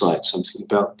side, something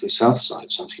about the south side,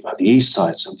 something about the east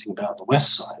side, something about the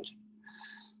west side.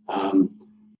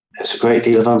 There's a great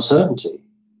deal of uncertainty.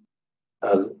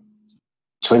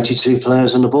 22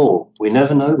 players and a ball. We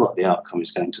never know what the outcome is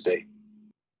going to be.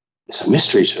 It's a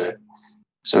mystery to it.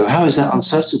 So how is that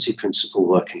uncertainty principle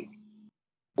working?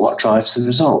 What drives the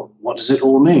result? What does it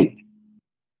all mean?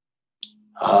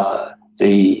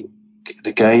 The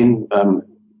game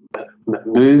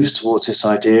moves towards this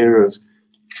idea of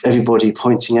everybody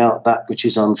pointing out that which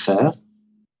is unfair,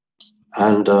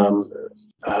 and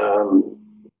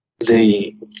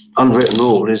the unwritten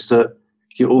rule is that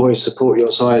you always support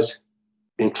your side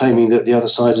in claiming that the other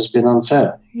side has been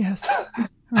unfair. Yes.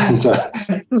 And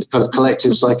it's kind of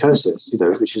collective psychosis,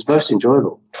 which is most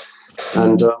enjoyable.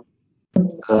 And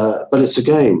but it's a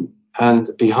game, and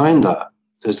behind that,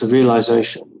 there's the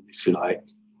realization, if you like,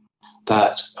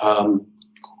 that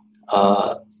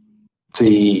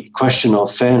the question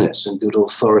of fairness and good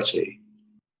authority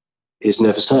is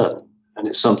never certain, and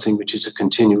it's something which is a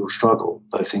continual struggle,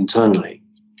 both internally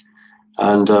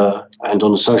and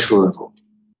on a social level,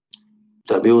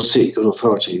 that we all seek good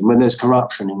authority. And when there's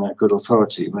corruption in that good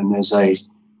authority, when there's an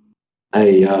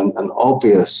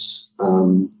obvious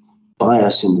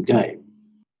bias in the game,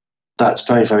 that's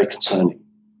very, very concerning,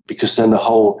 because then the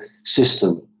whole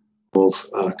system of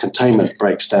containment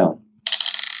breaks down.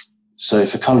 So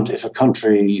if a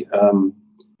country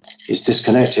is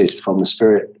disconnected from the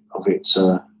spirit of its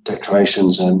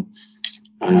declarations and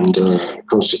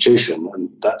constitution, and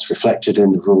that's reflected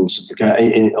in the rules of the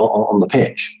game on the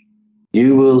pitch,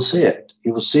 you will see it.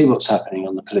 You will see what's happening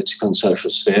on the political and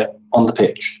social sphere on the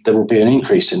pitch. There will be an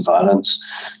increase in violence.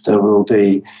 There will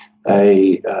be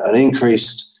an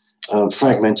increased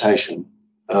fragmentation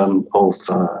of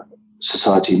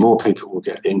society. More people will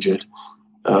get injured.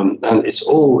 And it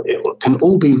can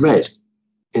all be read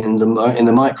in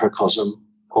the microcosm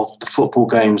of the football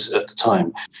games at the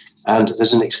time. And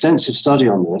there's an extensive study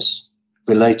on this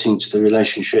relating to the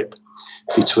relationship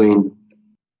between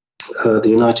the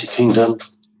United Kingdom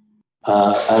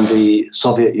and the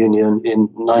Soviet Union in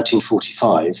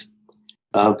 1945,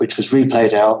 which was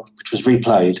replayed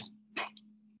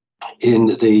in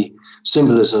the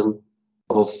symbolism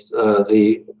of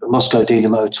the Moscow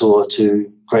Dynamo tour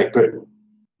to Great Britain.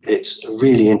 It's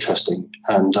really interesting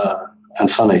and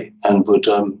funny, and would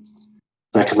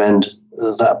recommend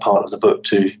that part of the book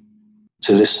to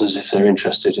listeners if they're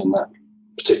interested in that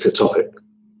particular topic.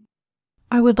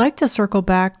 I would like to circle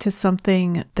back to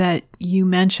something that you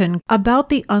mentioned about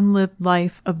the unlived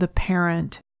life of the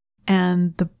parent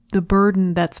and the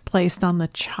burden that's placed on the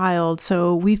child.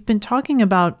 So we've been talking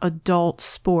about adult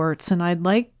sports, and I'd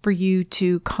like for you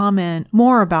to comment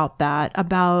more about that,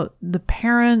 about the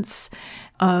parents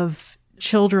of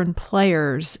children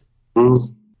players.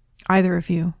 Either of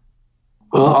you.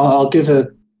 Well, I'll give a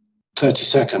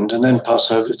 30-second and then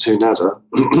pass over to Nada.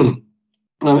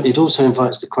 It also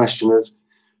invites the question of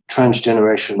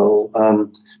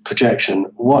transgenerational projection.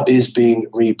 What is being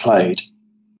replayed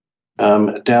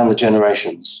down the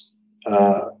generations,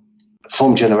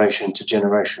 from generation to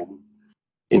generation,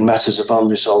 in matters of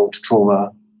unresolved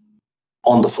trauma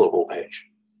on the football pitch?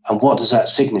 And what does that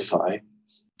signify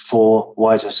for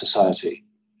wider society?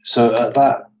 So at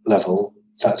that level,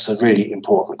 that's a really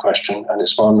important question, and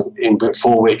it's one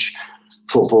for which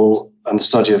football and the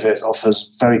study of it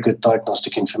offers very good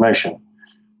diagnostic information.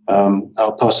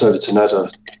 I'll pass over to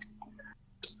Nada.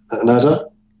 Nada?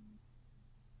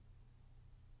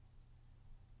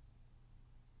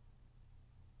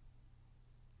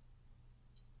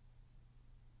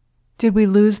 Did we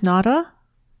lose Nada?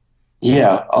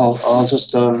 Yeah, I'll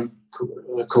just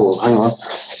call. Hang on,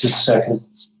 just a second.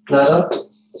 Nada?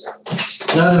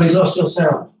 Nada, we lost your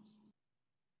sound.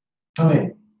 Come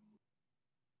in.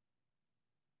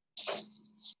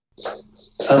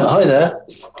 Hi there.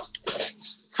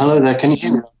 Hello there, can you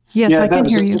hear me? Yes, I can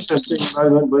hear you. That was an interesting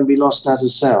moment when we lost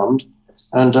Nada's sound,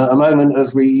 and a moment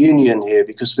of reunion here,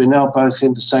 because we're now both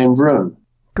in the same room.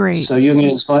 Great. So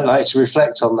Jungians might like to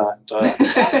reflect on that,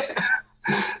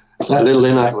 that little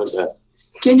enactment there.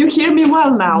 Can you hear me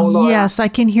well now, Laura? Yes, I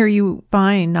can hear you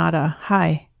fine, Nada.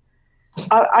 Hi.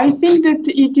 I think that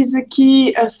it is a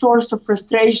key source of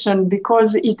frustration,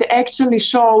 because it actually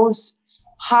shows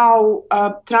how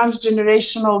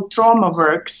transgenerational trauma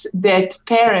works, that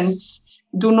parents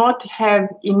do not have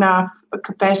enough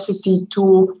capacity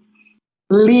to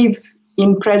live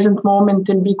in present moment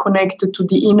and be connected to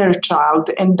the inner child,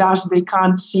 and thus they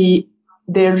can't see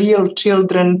their real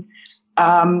children,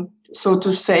 so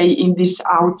to say, in this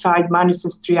outside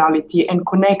manifest reality, and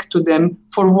connect to them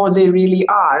for what they really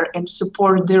are and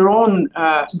support their own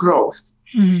growth.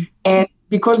 Mm-hmm. And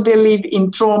because they live in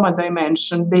trauma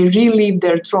dimension, they relive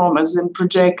their traumas and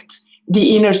project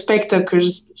the inner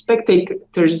spectators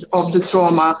of the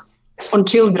trauma on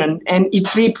children, and it's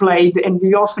replayed, and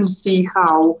we often see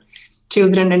how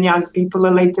children and young people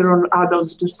and later on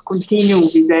adults just continue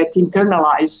with that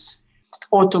internalized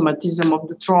automatism of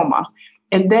the trauma.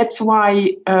 And that's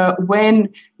why when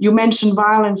you mention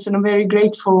violence, and I'm very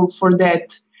grateful for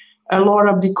that,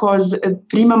 Laura, because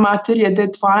prima materia,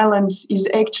 that violence is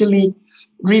actually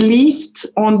released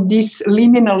on this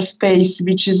liminal space,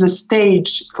 which is a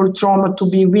stage for trauma to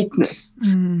be witnessed.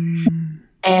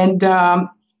 And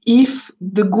if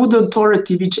the good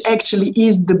authority, which actually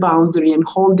is the boundary and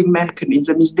holding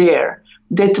mechanism, is there,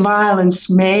 that violence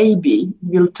maybe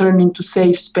will turn into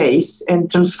safe space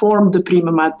and transform the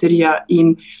prima materia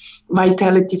in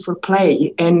vitality for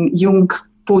play. And Jung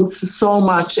puts so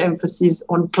much emphasis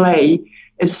on play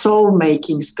a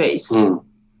soul-making space. Mm.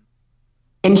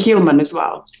 And Hillman as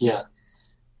well. Yeah.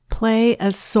 Play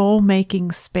as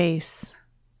soul-making space.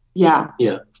 Yeah.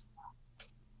 Yeah.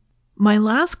 My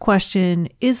last question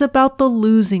is about the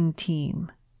losing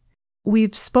team.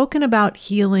 We've spoken about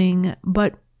healing,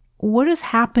 but what is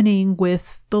happening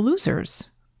with the losers?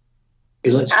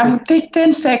 I will take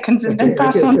 10 seconds and then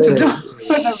pass on to John.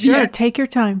 Sure, take your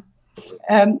time.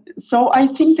 So I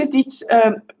think that it's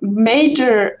a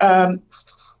major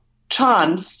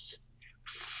chance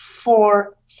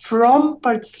from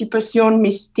participation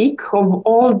mystique of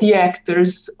all the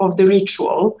actors of the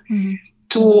ritual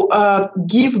to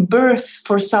give birth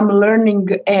for some learning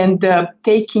and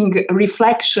taking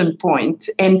reflection point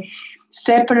and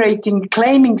separating,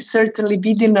 claiming certain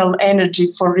libidinal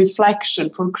energy for reflection,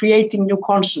 for creating new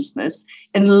consciousness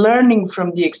and learning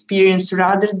from the experience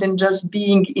rather than just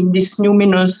being in this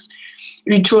numinous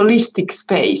ritualistic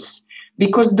space.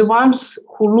 Because the ones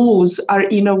who lose are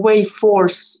in a way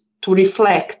forced to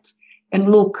reflect and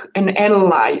look and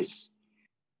analyze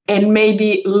and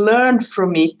maybe learn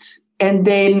from it, and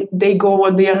then they go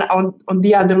on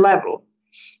the other level.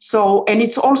 So, and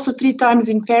it's also 3 times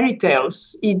in fairy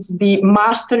tales. It's the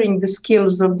mastering the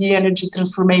skills of the energy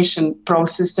transformation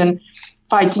process and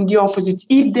fighting the opposites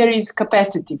if there is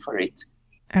capacity for it.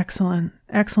 Excellent.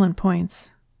 Excellent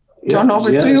points. John, over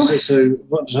to you. So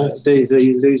what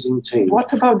the losing team?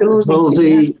 What about the losing well,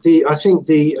 team? I think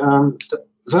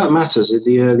that matters at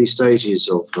the early stages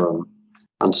of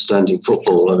understanding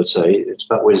football. I would say it's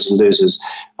about winners and losers.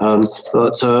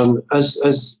 But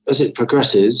as it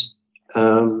progresses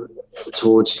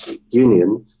towards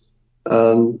union,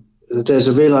 there's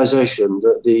a realization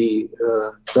that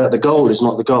the goal is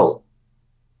not the goal.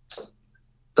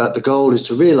 That the goal is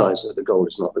to realize that the goal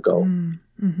is not the goal.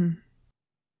 Mm-hmm.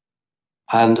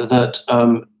 And that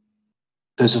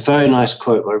there's a very nice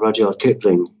quote by Rudyard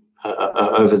Kipling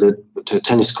over the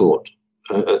tennis court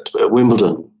at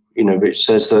Wimbledon, which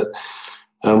says that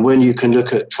when you can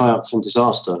look at triumph and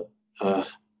disaster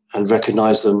and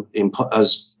recognize them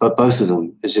as both of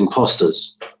them as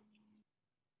imposters,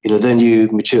 then you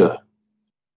mature.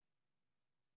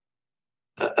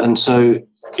 And so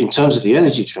in terms of the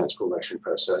energy transformation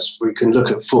process, we can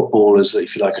look at football as,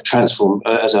 if you like,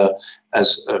 as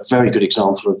a very good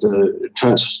example of the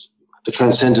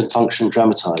transcendent function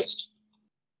dramatized.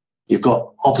 You've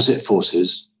got opposite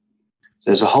forces.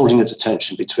 There's a holding of the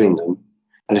tension between them,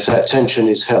 and if that tension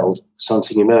is held,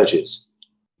 something emerges.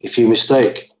 If you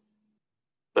mistake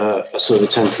a sort of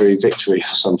temporary victory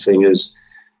for something in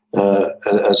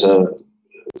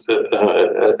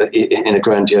a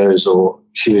grandiose or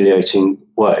humiliating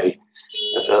way,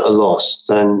 a loss,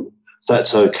 then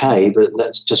that's okay, but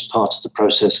that's just part of the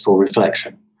process for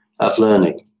reflection, of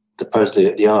learning.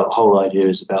 The whole idea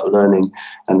is about learning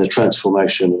and the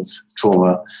transformation of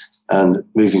trauma and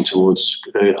moving towards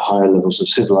higher levels of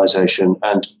civilization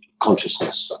and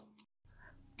consciousness.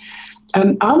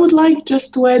 I would like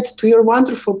just to add to your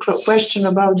wonderful question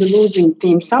about the losing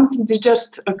team, something that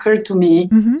just occurred to me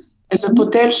as a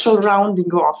potential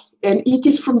rounding off, and it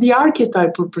is from the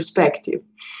archetypal perspective.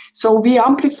 So we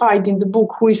amplified in the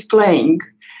book Who is Playing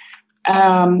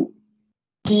the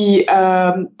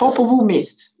Popol Vuh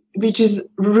myth, which is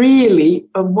really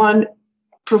one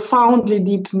profoundly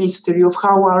deep mystery of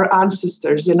how our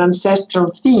ancestors and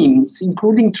ancestral themes,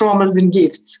 including traumas and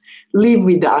gifts, live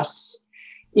with us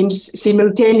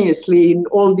simultaneously in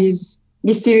all these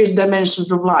mysterious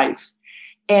dimensions of life.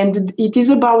 And it is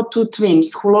about 2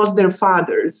 twins who lost their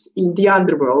fathers in the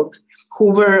underworld,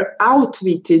 who were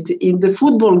outwitted in the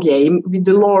football game with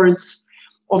the lords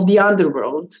of the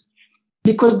underworld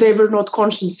because they were not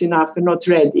conscious enough and not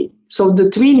ready. So the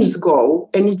twins go,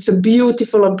 and it's a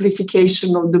beautiful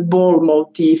amplification of the ball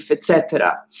motif,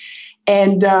 etc.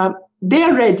 And they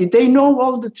are ready. They know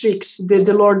all the tricks that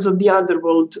the lords of the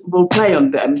underworld will play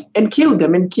on them and kill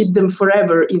them and keep them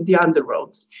forever in the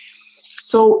underworld.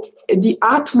 So the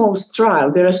utmost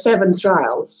trial, there are 7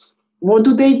 trials. What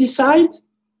do they decide?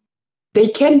 They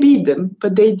can beat them,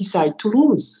 but they decide to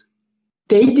lose.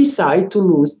 They decide to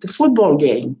lose the football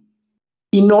game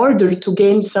in order to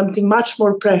gain something much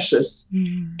more precious,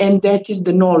 and that is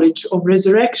the knowledge of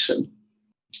resurrection.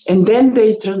 And then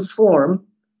they transform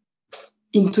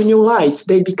into new lights.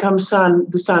 They become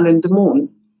the sun and the moon.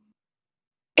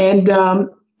 And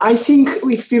I think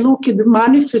if we look at the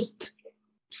manifest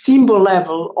symbol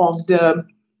level of the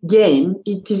game,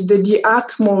 it is that the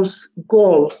utmost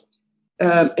goal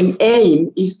and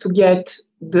aim is to get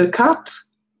the cup,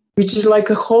 which is like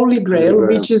a holy grail,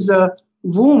 which is a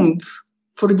womb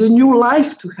for the new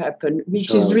life to happen,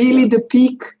 which is really the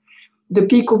peak the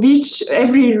peak of each,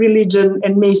 every religion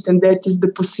and myth, and that is the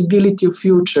possibility of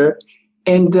future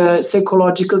and the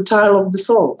psychological trial of the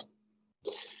soul.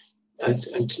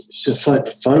 And so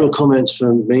final comments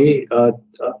from me.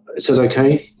 Is that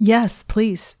okay? Yes,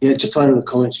 please. Yeah, final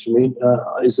comments from me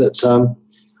is that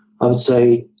I would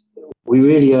say we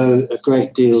really owe a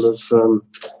great deal of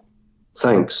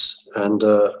thanks and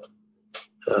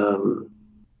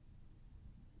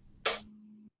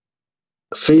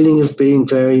feeling of being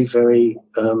very, very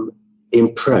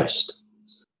impressed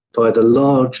by the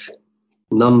large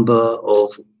number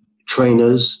of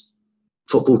trainers,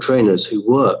 football trainers who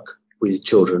work with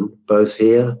children, both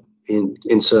here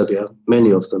in Serbia,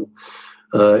 many of them,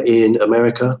 in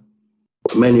America,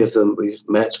 many of them we've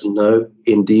met and know,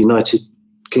 in the United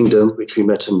Kingdom, which we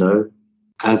met and know,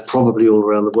 and probably all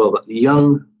around the world. But the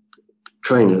young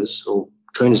trainers, or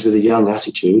trainers with a young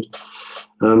attitude,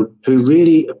 who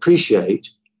really appreciate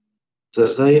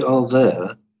that they are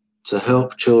there to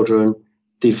help children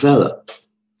develop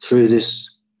through this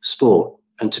sport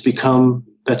and to become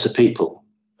better people.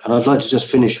 And I'd like to just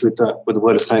finish with that, with a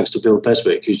word of thanks to Bill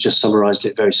Beswick, who's just summarised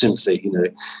it very simply. You know,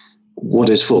 what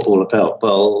is football about?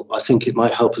 Well, I think it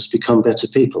might help us become better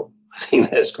people. I think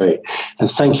that's great. And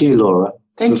thank you, Laura.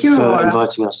 Thank you, Laura, for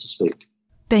inviting us to speak.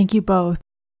 Thank you both.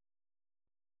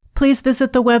 Please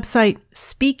visit the website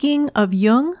Speaking of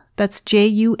Jung, that's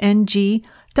JUNG.com,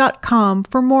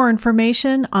 for more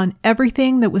information on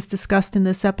everything that was discussed in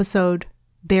this episode.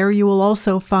 There you will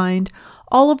also find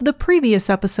all of the previous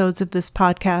episodes of this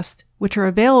podcast, which are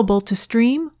available to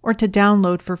stream or to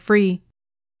download for free.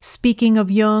 Speaking of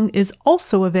Jung is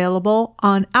also available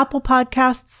on Apple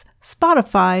Podcasts,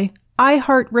 Spotify,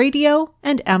 iHeartRadio,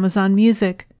 and Amazon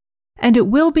Music. And it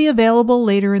will be available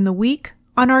later in the week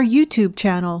on our YouTube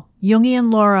channel,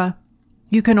 Jungian Laura.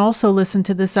 You can also listen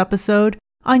to this episode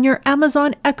on your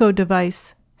Amazon Echo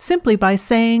device, simply by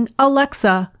saying,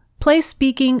 "Alexa, play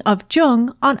Speaking of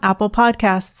Jung on Apple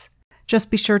Podcasts." Just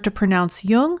be sure to pronounce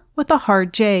Jung with a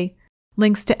hard J.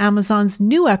 Links to Amazon's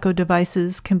new Echo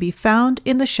devices can be found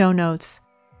in the show notes.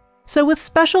 So with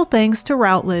special thanks to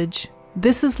Routledge,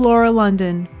 this is Laura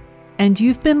London, and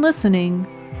you've been listening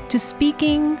to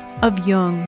Speaking of Jung.